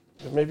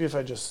 Maybe if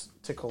I just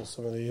tickle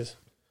some of these.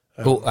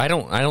 Well, I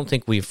don't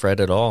think we've fret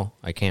at all.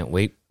 I can't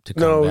wait to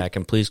come back,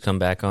 and please come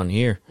back on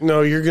here.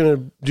 No, you're going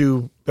to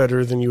do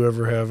better than you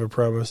ever have, I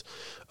promise.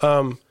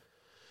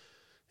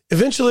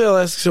 Eventually, I'll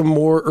ask some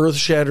more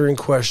earth-shattering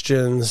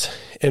questions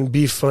and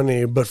be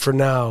funny, but for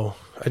now,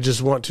 I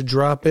just want to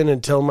drop in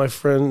and tell my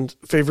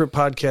favorite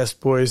podcast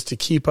boys to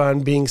keep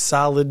on being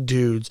solid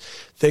dudes.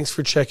 Thanks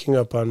for checking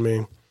up on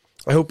me.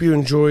 I hope you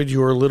enjoyed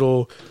your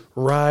little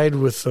ride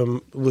with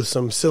some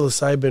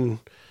psilocybin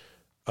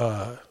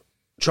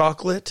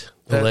chocolate.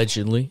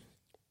 Allegedly.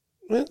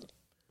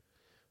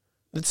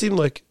 It seemed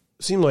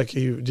like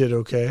you did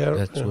okay.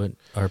 That's what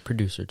our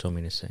producer told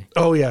me to say.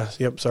 Oh, yeah.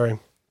 Yep, sorry.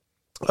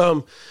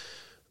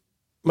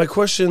 My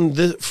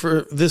question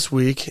for this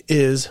week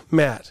is,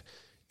 Matt,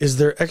 is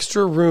there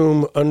extra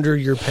room under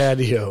your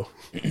patio?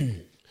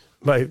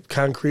 My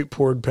concrete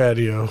poured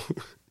patio.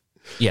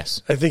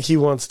 Yes. I think he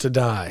wants to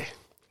die.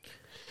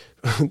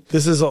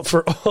 This is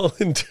for all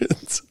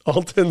intents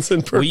and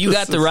purposes. Well, you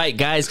got the right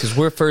guys because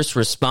we're first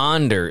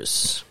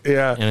responders.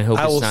 Yeah. And I hope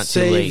it's not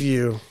too late.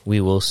 You. We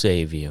will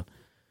save you.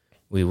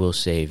 We will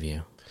save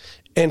you.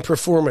 And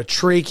perform a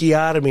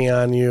tracheotomy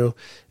on you,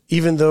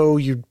 even though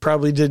you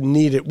probably didn't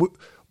need it.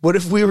 What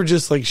if we were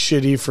just like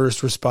shitty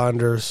first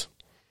responders?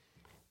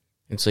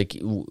 It's like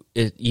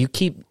you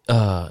keep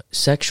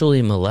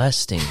sexually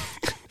molesting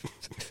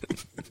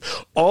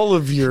all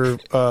of your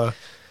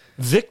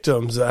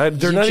victims.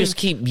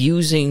 Keep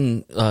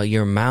using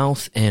your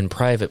mouth and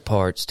private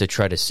parts to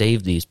try to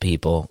save these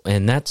people,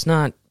 and that's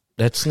not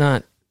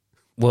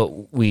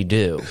what we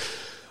do.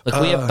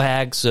 Like we have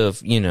bags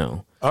of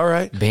all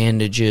right,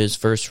 bandages,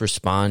 first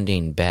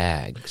responding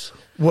bags.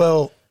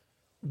 Well,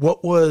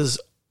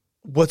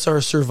 what's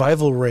our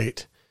survival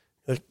rate?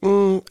 Like,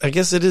 I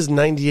guess it is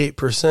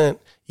 98%.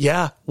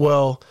 Yeah,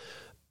 well,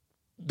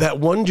 that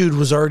one dude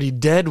was already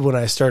dead when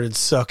I started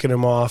sucking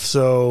him off,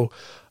 so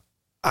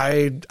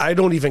I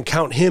don't even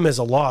count him as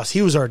a loss.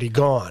 He was already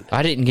gone.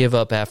 I didn't give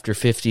up after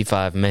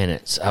 55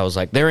 minutes. I was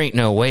like, there ain't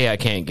no way I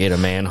can't get a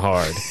man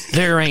hard.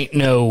 There ain't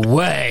no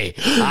way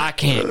I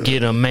can't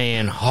get a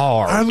man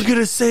hard. I'm going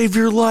to save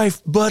your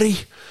life, buddy.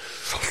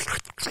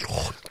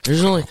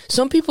 There's only...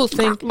 Some people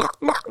think...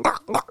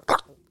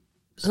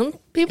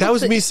 That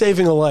was me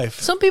saving a life.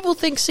 Some people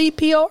think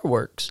CPR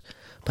works,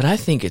 but I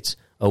think it's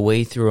a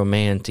way through a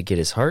man to get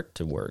his heart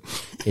to work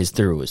is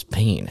through his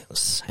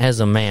penis. As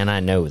a man, I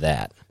know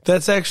that.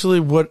 That's actually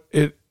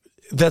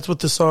that's what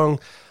the song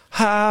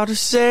How to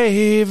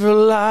Save a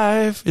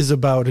Life is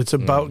about. It's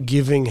about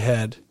giving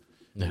head.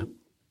 Yeah.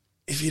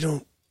 If you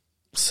don't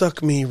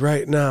suck me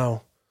right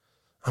now,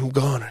 I'm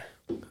gonna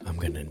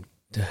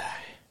die.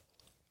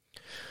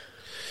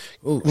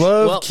 Ooh,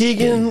 love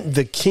Keegan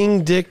the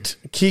King Dick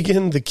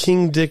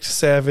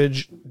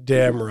Savage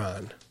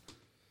Damron.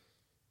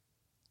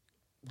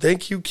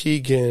 Thank you,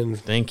 Keegan.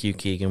 Thank you,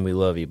 Keegan. We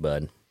love you,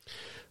 bud.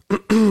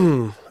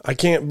 I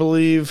can't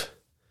believe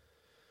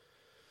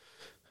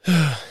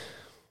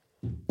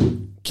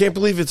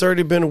it's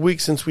already been a week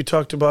since we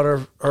talked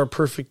about our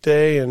perfect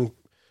day, and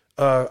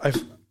I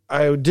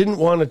didn't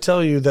want to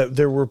tell you that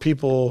there were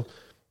people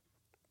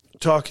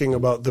talking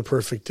about the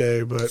perfect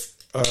day, but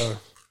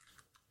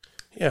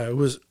yeah, it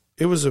was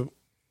a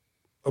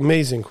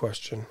amazing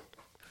question.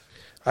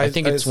 I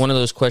think it's one of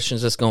those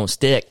questions that's going to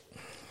stick.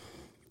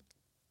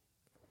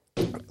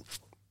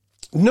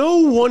 No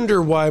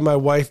wonder why my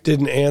wife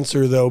didn't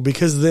answer, though,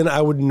 because then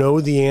I would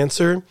know the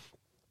answer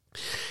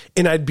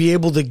and I'd be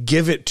able to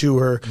give it to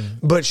her.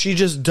 Mm-hmm. But she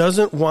just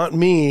doesn't want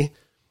me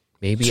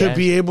to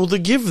be able to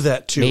give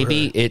that to her.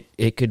 Maybe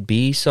it could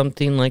be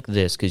something like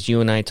this, because you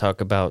and I talk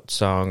about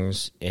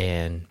songs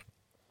and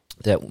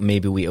that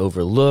maybe we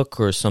overlook,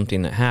 or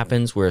something that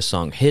happens where a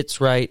song hits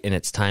right and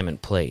it's time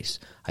and place.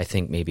 I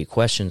think maybe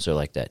questions are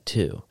like that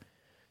too.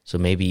 So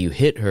maybe you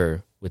hit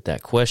her with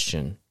that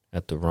question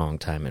at the wrong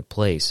time and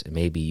place, and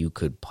maybe you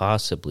could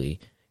possibly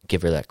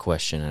give her that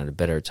question at a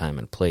better time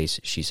and place.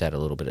 She's had a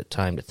little bit of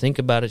time to think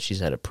about it. She's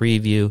had a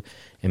preview,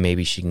 and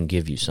maybe she can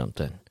give you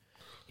something.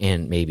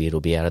 And maybe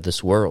it'll be out of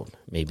this world.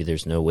 Maybe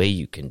there's no way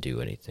you can do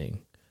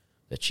anything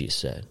that she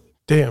said.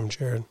 Damn,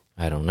 Jarrod.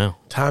 I don't know.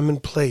 Time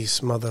and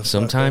place, motherfucker.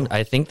 Sometimes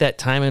I think that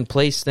time and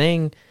place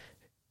thing,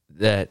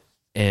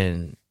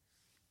 and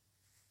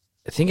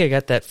I think I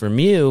got that from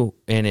you,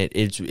 and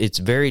it's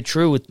very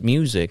true with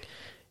music.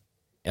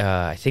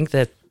 I think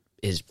that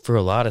is for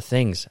a lot of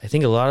things. I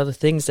think a lot of the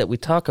things that we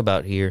talk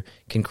about here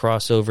can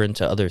cross over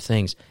into other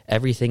things.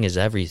 Everything is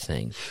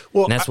everything.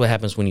 Well, and that's what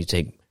happens when you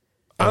take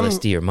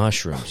LSD or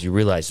mushrooms. You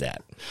realize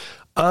that.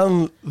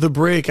 On the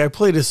break, I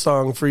played a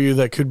song for you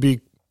that could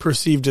be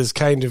perceived as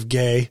kind of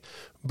gay,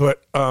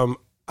 but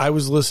I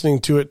was listening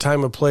to it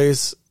time and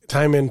place.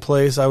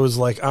 I was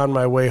like on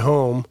my way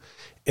home,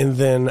 and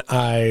then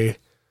I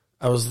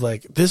was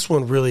like, this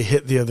one really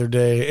hit the other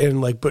day,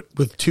 and like, but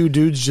with two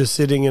dudes just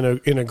sitting in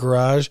a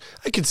garage,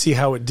 I could see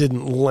how it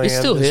didn't land. It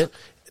still hit.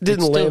 It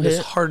didn't land as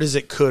hard as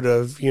it could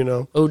have, you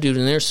know. Oh, dude,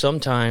 and there's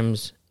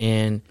sometimes,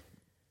 and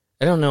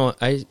I don't know,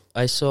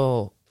 I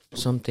saw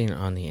something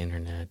on the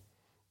internet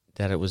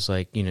that it was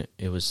like,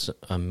 it was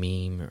a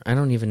meme. Or, I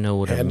don't even know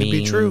what Had a to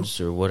be meme true.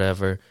 is or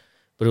whatever.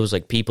 But it was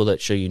like people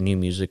that show you new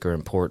music are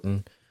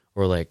important.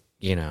 Or like,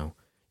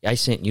 I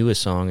sent you a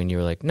song and you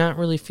were like, not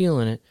really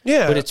feeling it.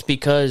 Yeah. But it's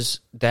because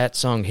that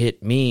song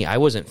hit me. I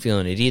wasn't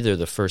feeling it either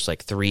the first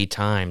like 3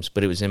 times,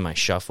 but it was in my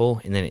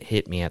shuffle and then it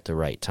hit me at the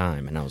right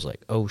time. And I was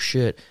like, oh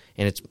shit.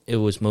 And it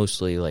was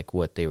mostly like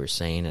what they were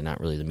saying and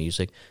not really the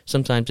music.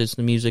 Sometimes it's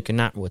the music and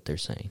not what they're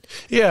saying.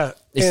 Yeah.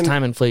 It's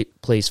time and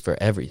place for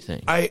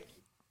everything.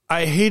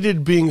 I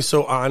hated being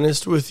so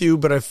honest with you,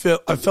 but I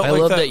felt I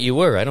like love that you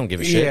were. I don't give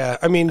a shit. Yeah.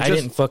 I mean, I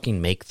didn't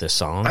fucking make the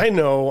song. I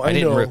know. I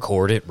didn't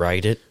record it,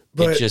 write it.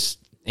 But,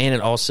 And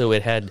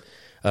it had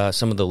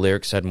some of the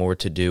lyrics had more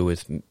to do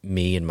with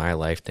me and my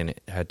life than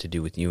it had to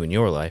do with you and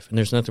your life. And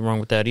there's nothing wrong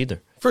with that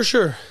either. For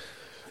sure.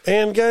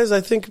 And guys,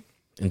 I think...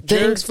 And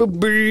thanks for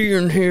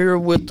being here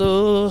with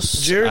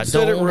us. Jarrod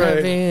said it right. I don't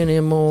have any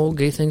more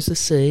gay things to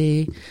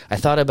say. I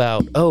thought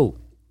about, the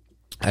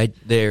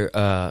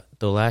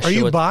last show... Are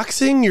you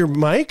boxing your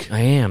mic? I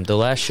am. The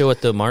last show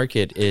at the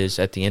market is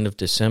at the end of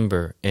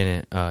December,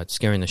 and it's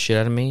scaring the shit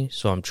out of me,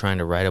 so I'm trying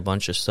to write a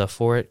bunch of stuff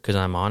for it because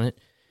I'm on it.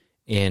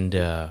 And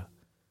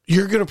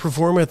you're going to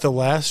perform at the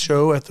last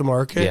show at the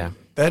market? Yeah.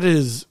 That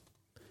is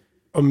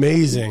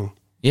amazing.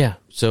 Yeah.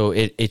 So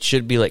it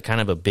should be like kind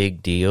of a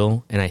big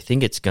deal. And I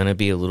think it's going to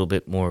be a little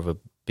bit more of a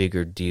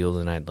bigger deal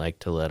than I'd like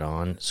to let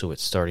on. So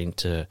it's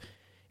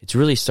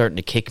really starting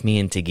to kick me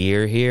into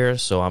gear here.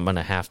 So I'm going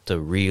to have to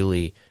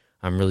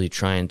I'm really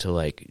trying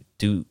to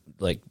do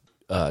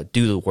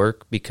the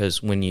work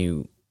because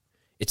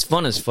it's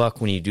fun as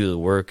fuck when you do the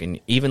work. And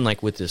even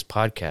like with this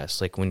podcast,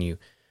 like when you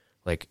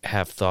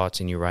have thoughts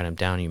and you write them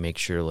down, you make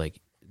sure like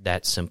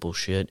that simple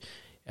shit.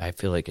 I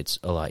feel like it's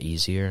a lot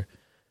easier.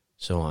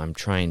 So I'm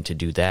trying to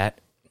do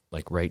that,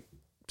 like write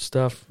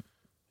stuff.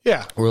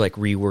 Yeah. Or like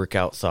rework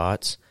out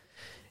thoughts.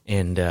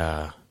 And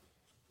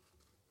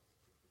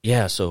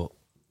so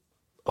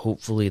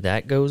hopefully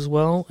that goes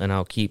well and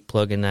I'll keep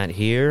plugging that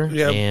here.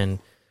 Yep. And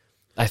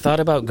I thought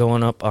about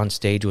going up on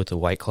stage with a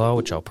White Claw,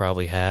 which I'll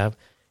probably have,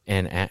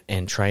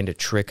 and trying to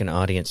trick an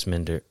audience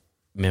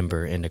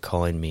member into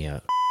calling me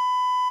a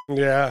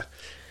Yeah.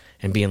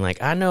 and being like,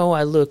 I know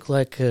I look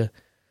like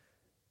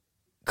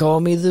call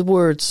me the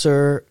word,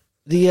 sir,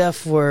 the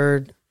F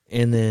word,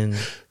 and then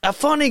a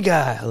funny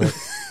guy. Like,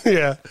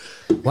 Yeah.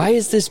 why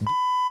is this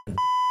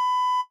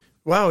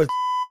Wow,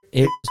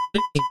 it was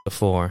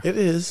before? it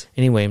is.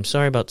 Anyway, I'm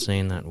sorry about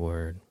saying that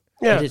word.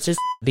 Yeah. It's just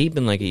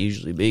beeping like it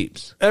usually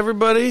beeps.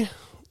 Everybody,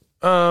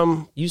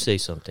 You say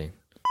something.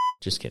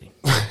 Just kidding.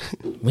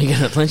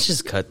 Let's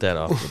just cut that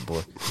off the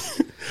board.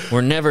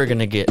 We're never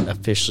gonna get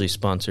officially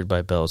sponsored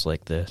by Bells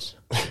like this.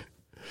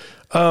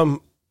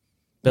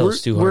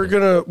 Bells too hard.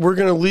 We're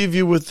gonna leave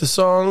you with the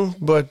song,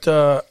 but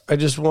I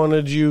just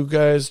wanted you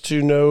guys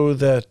to know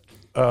that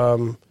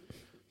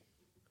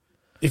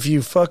if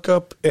you fuck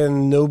up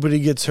and nobody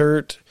gets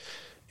hurt,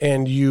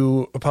 and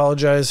you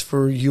apologize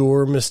for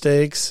your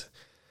mistakes,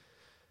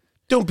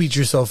 don't beat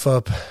yourself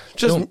up.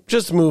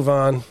 Just move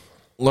on.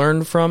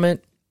 Learn from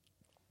it.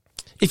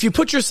 If you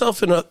put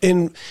yourself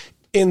in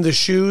the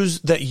shoes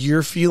that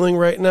you're feeling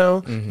right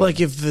now, like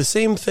if the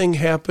same thing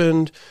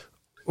happened,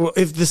 well,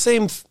 if the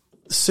same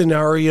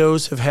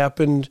scenarios have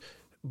happened,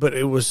 but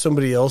it was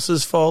somebody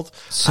else's fault,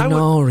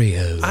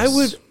 Scenarios.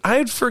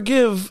 I'd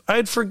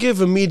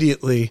forgive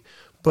immediately,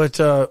 but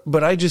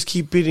I just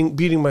keep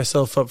beating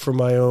myself up for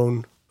my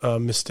own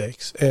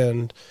mistakes,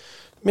 and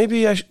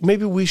maybe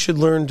we should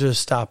learn to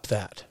stop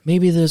that.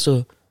 Maybe there's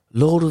a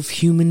load of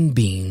human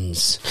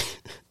beings,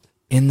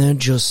 and they're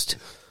just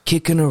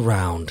kicking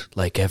around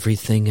like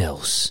everything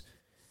else.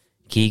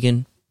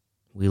 Keegan,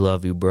 we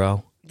love you,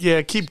 bro.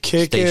 Yeah, keep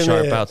kicking. Stay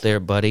sharp out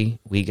there, buddy.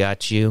 We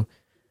got you.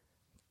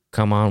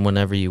 Come on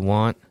whenever you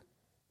want.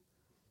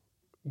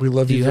 We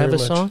love you very much.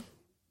 Do you have a song?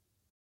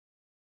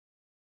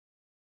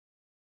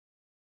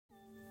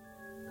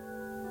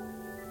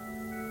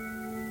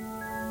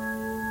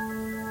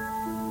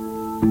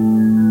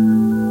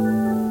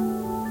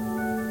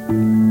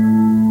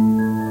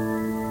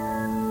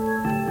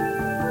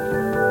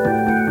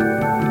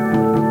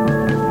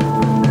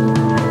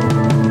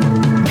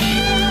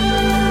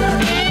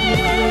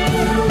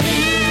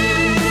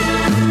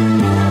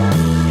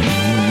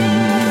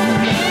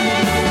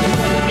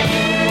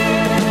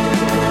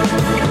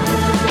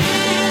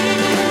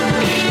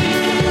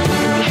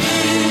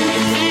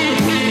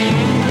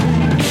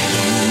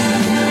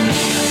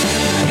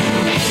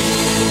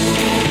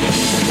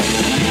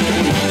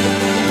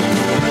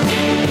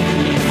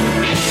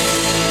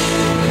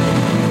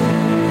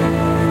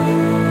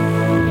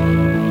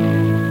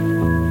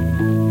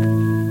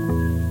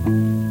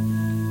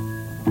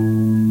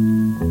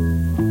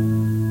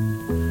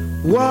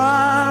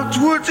 What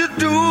would you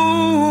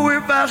do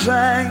if I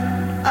sang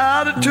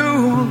out of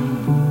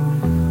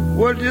tune?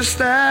 Would you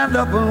stand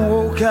up and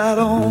walk out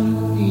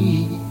on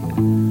me?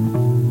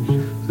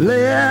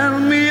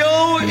 Lend me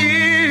your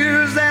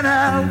ears and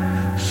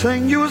I'll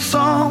sing you a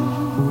song.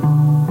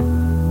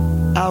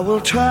 I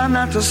will try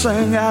not to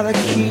sing out of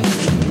key.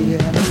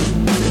 Yeah.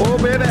 Oh,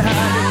 baby,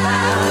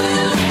 how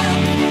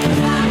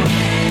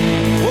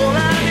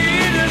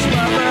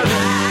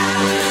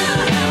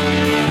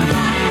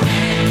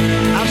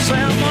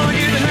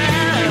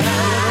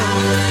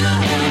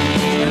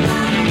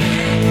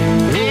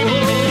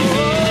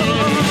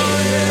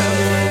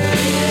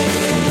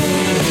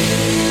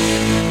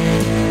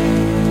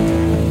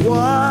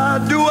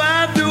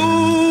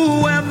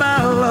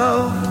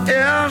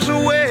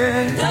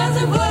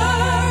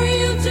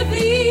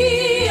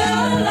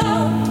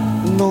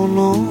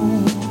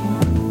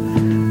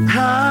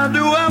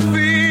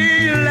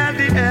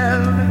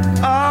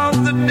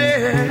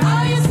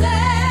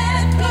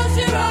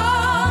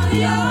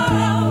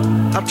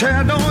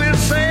tell, don't you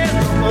say it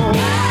no more.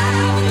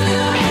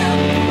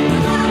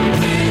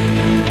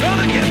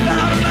 Gonna get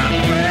out of my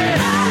way.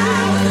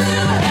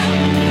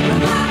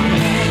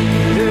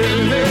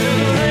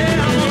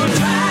 I'm gonna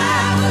try.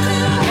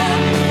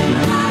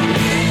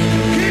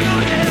 Keep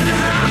on getting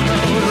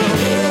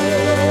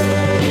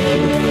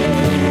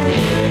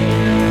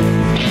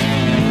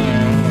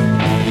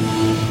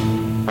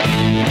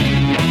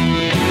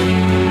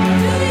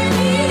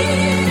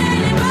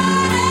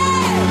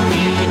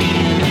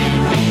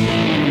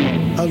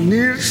I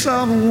need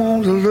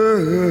someone to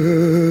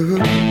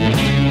love.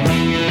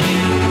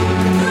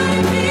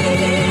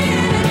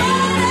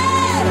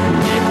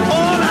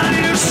 All I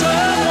need is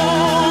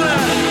someone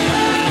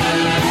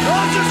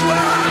knows just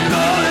where I'm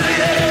going,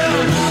 yeah.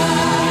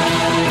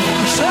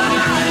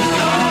 Somebody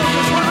knows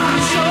just where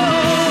I'm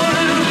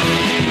going,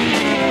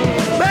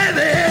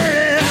 baby.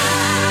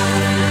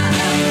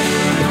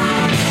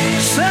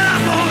 Said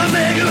I'm gonna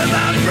make it with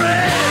my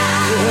friends.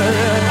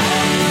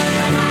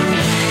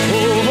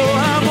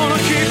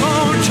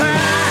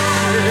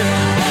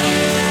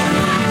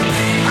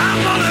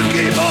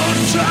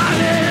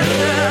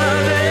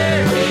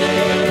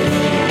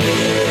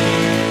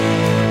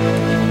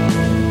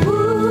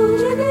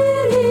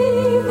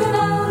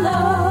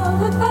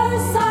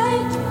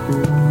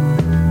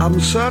 I'm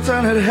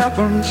certain it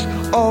happens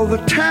all the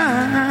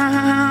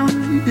time,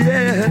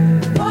 yeah.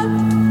 What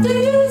do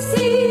you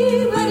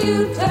see when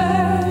you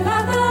turn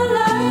out the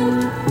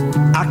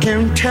light? I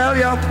can't tell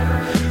you,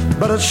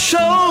 but it sure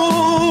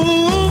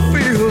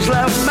feels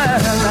like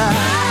madness.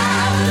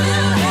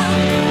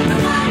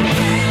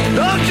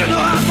 Don't you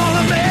know I'm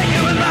gonna make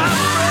it with my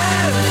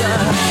friends?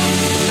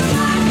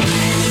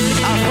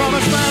 I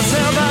promised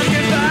myself I'd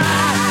get back.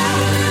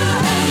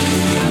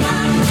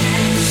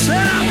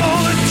 Said I'm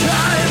gonna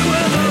try it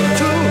with them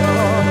too.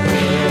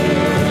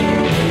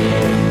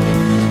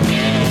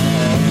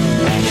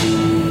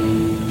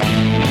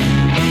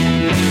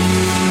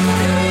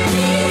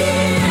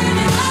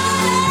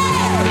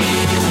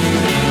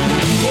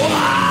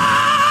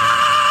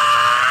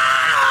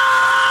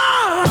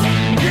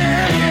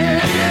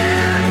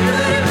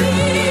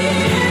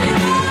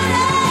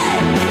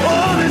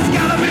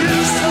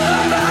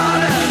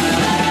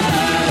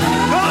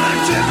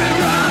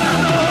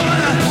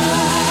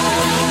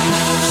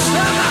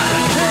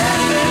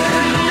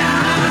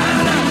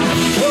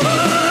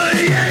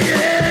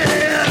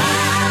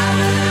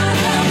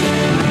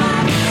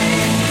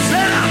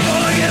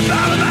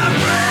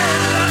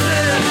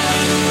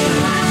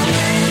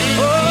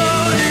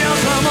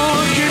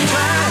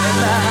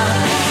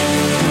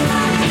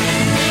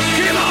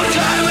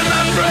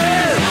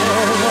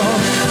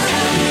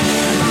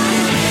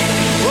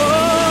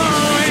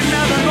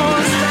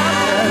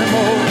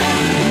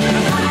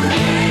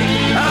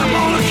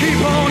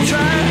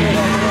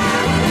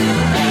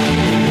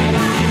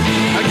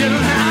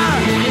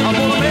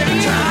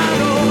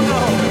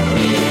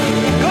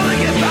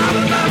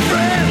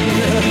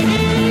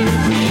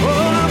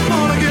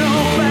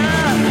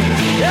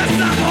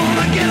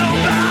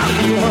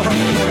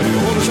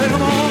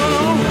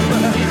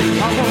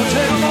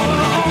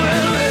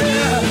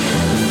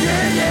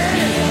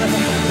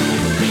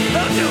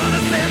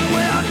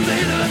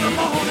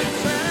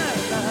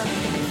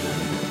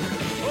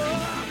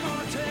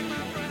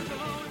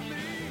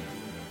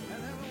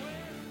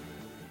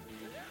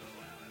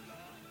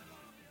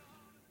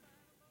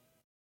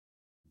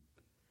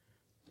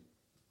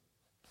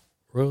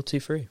 Royalty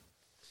free.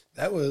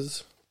 That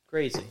was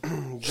Crazy.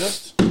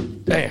 just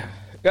Damn.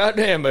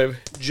 Goddamn, baby.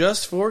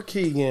 just for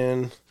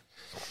Keegan.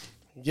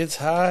 Gets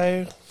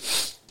high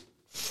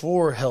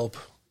for help.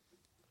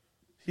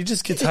 He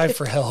just gets high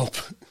for help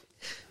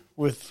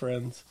with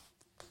friends.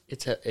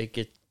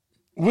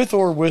 With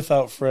or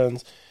without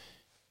friends.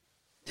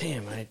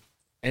 Damn, I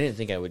didn't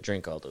think I would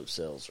drink all those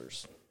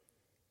seltzers.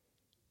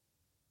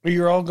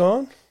 You're all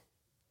gone?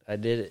 I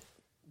did it.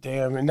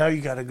 Damn, and now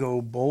you got to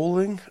go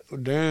bowling? Oh,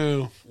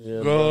 damn.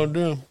 Yeah, Oh,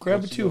 damn.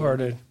 Grab a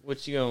two-hearted.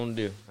 What you gonna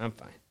do? I'm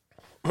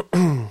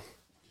fine.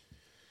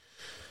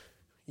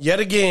 Yet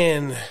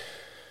again,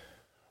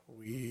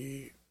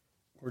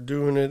 we're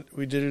doing it.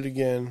 We did it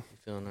again. You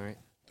feeling all right?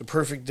 The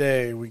perfect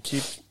day.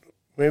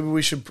 Maybe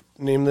we should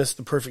name this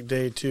the perfect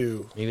day,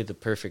 too. Maybe the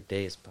perfect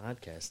day is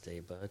podcast day,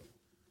 bud.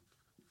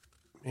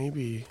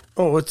 Maybe.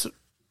 Oh,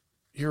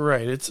 you're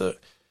right.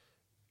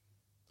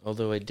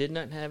 Although I did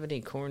not have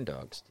any corn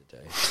dogs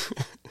today.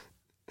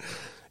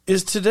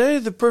 Is today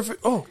the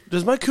perfect... Oh,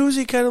 does my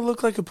koozie kind of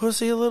look like a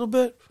pussy a little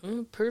bit?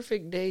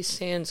 Perfect day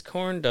sans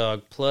corn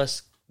dog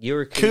plus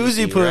your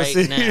Koozie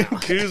pussy. right now.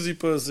 Koozie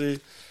pussy.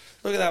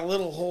 Look at that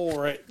little hole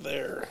right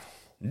there.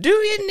 Do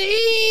you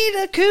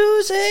need a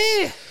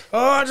koozie?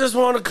 Oh, I just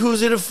want a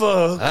koozie to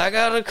fuck. I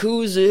got a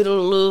koozie to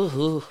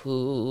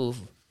love.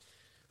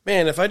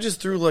 Man, if I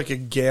just threw like a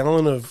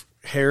gallon of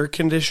hair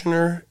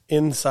conditioner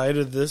inside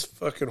of this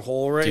fucking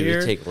hole right Dude, here.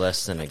 it take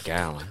less than a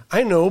gallon.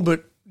 I know,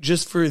 but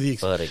just for the...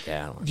 But a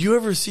gallon. Do you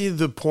ever see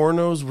the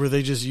pornos where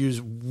they just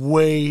use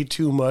way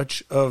too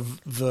much of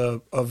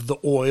the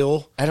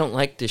oil? I don't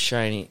like the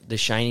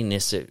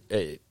shininess.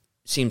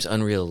 seems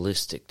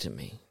unrealistic to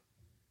me.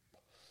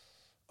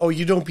 Oh,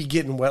 you don't be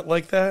getting wet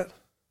like that?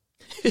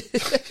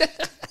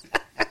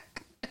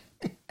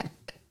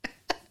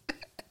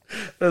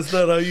 That's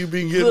not how you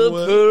be getting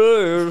wet.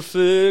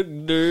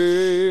 Perfect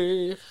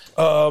day.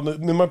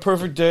 In my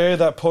perfect day,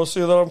 that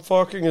pussy that I'm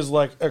fucking is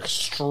like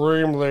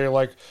extremely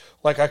like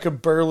I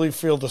could barely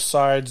feel the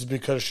sides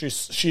because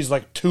she's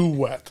like too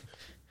wet.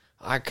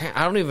 I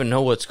don't even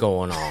know what's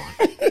going on.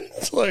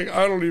 It's like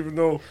I don't even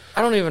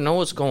know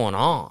what's going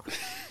on.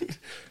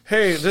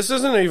 Hey, this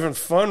isn't even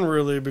fun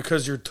really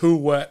because you're too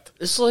wet.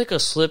 It's like a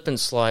slip and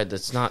slide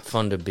that's not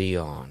fun to be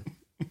on.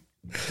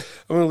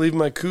 I'm going to leave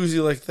my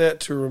koozie like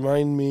that to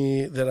remind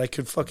me that I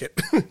could fuck it.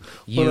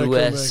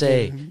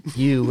 USA,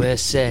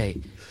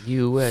 USA,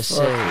 USA.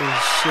 Fucking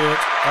shit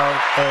out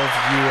of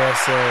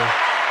USA.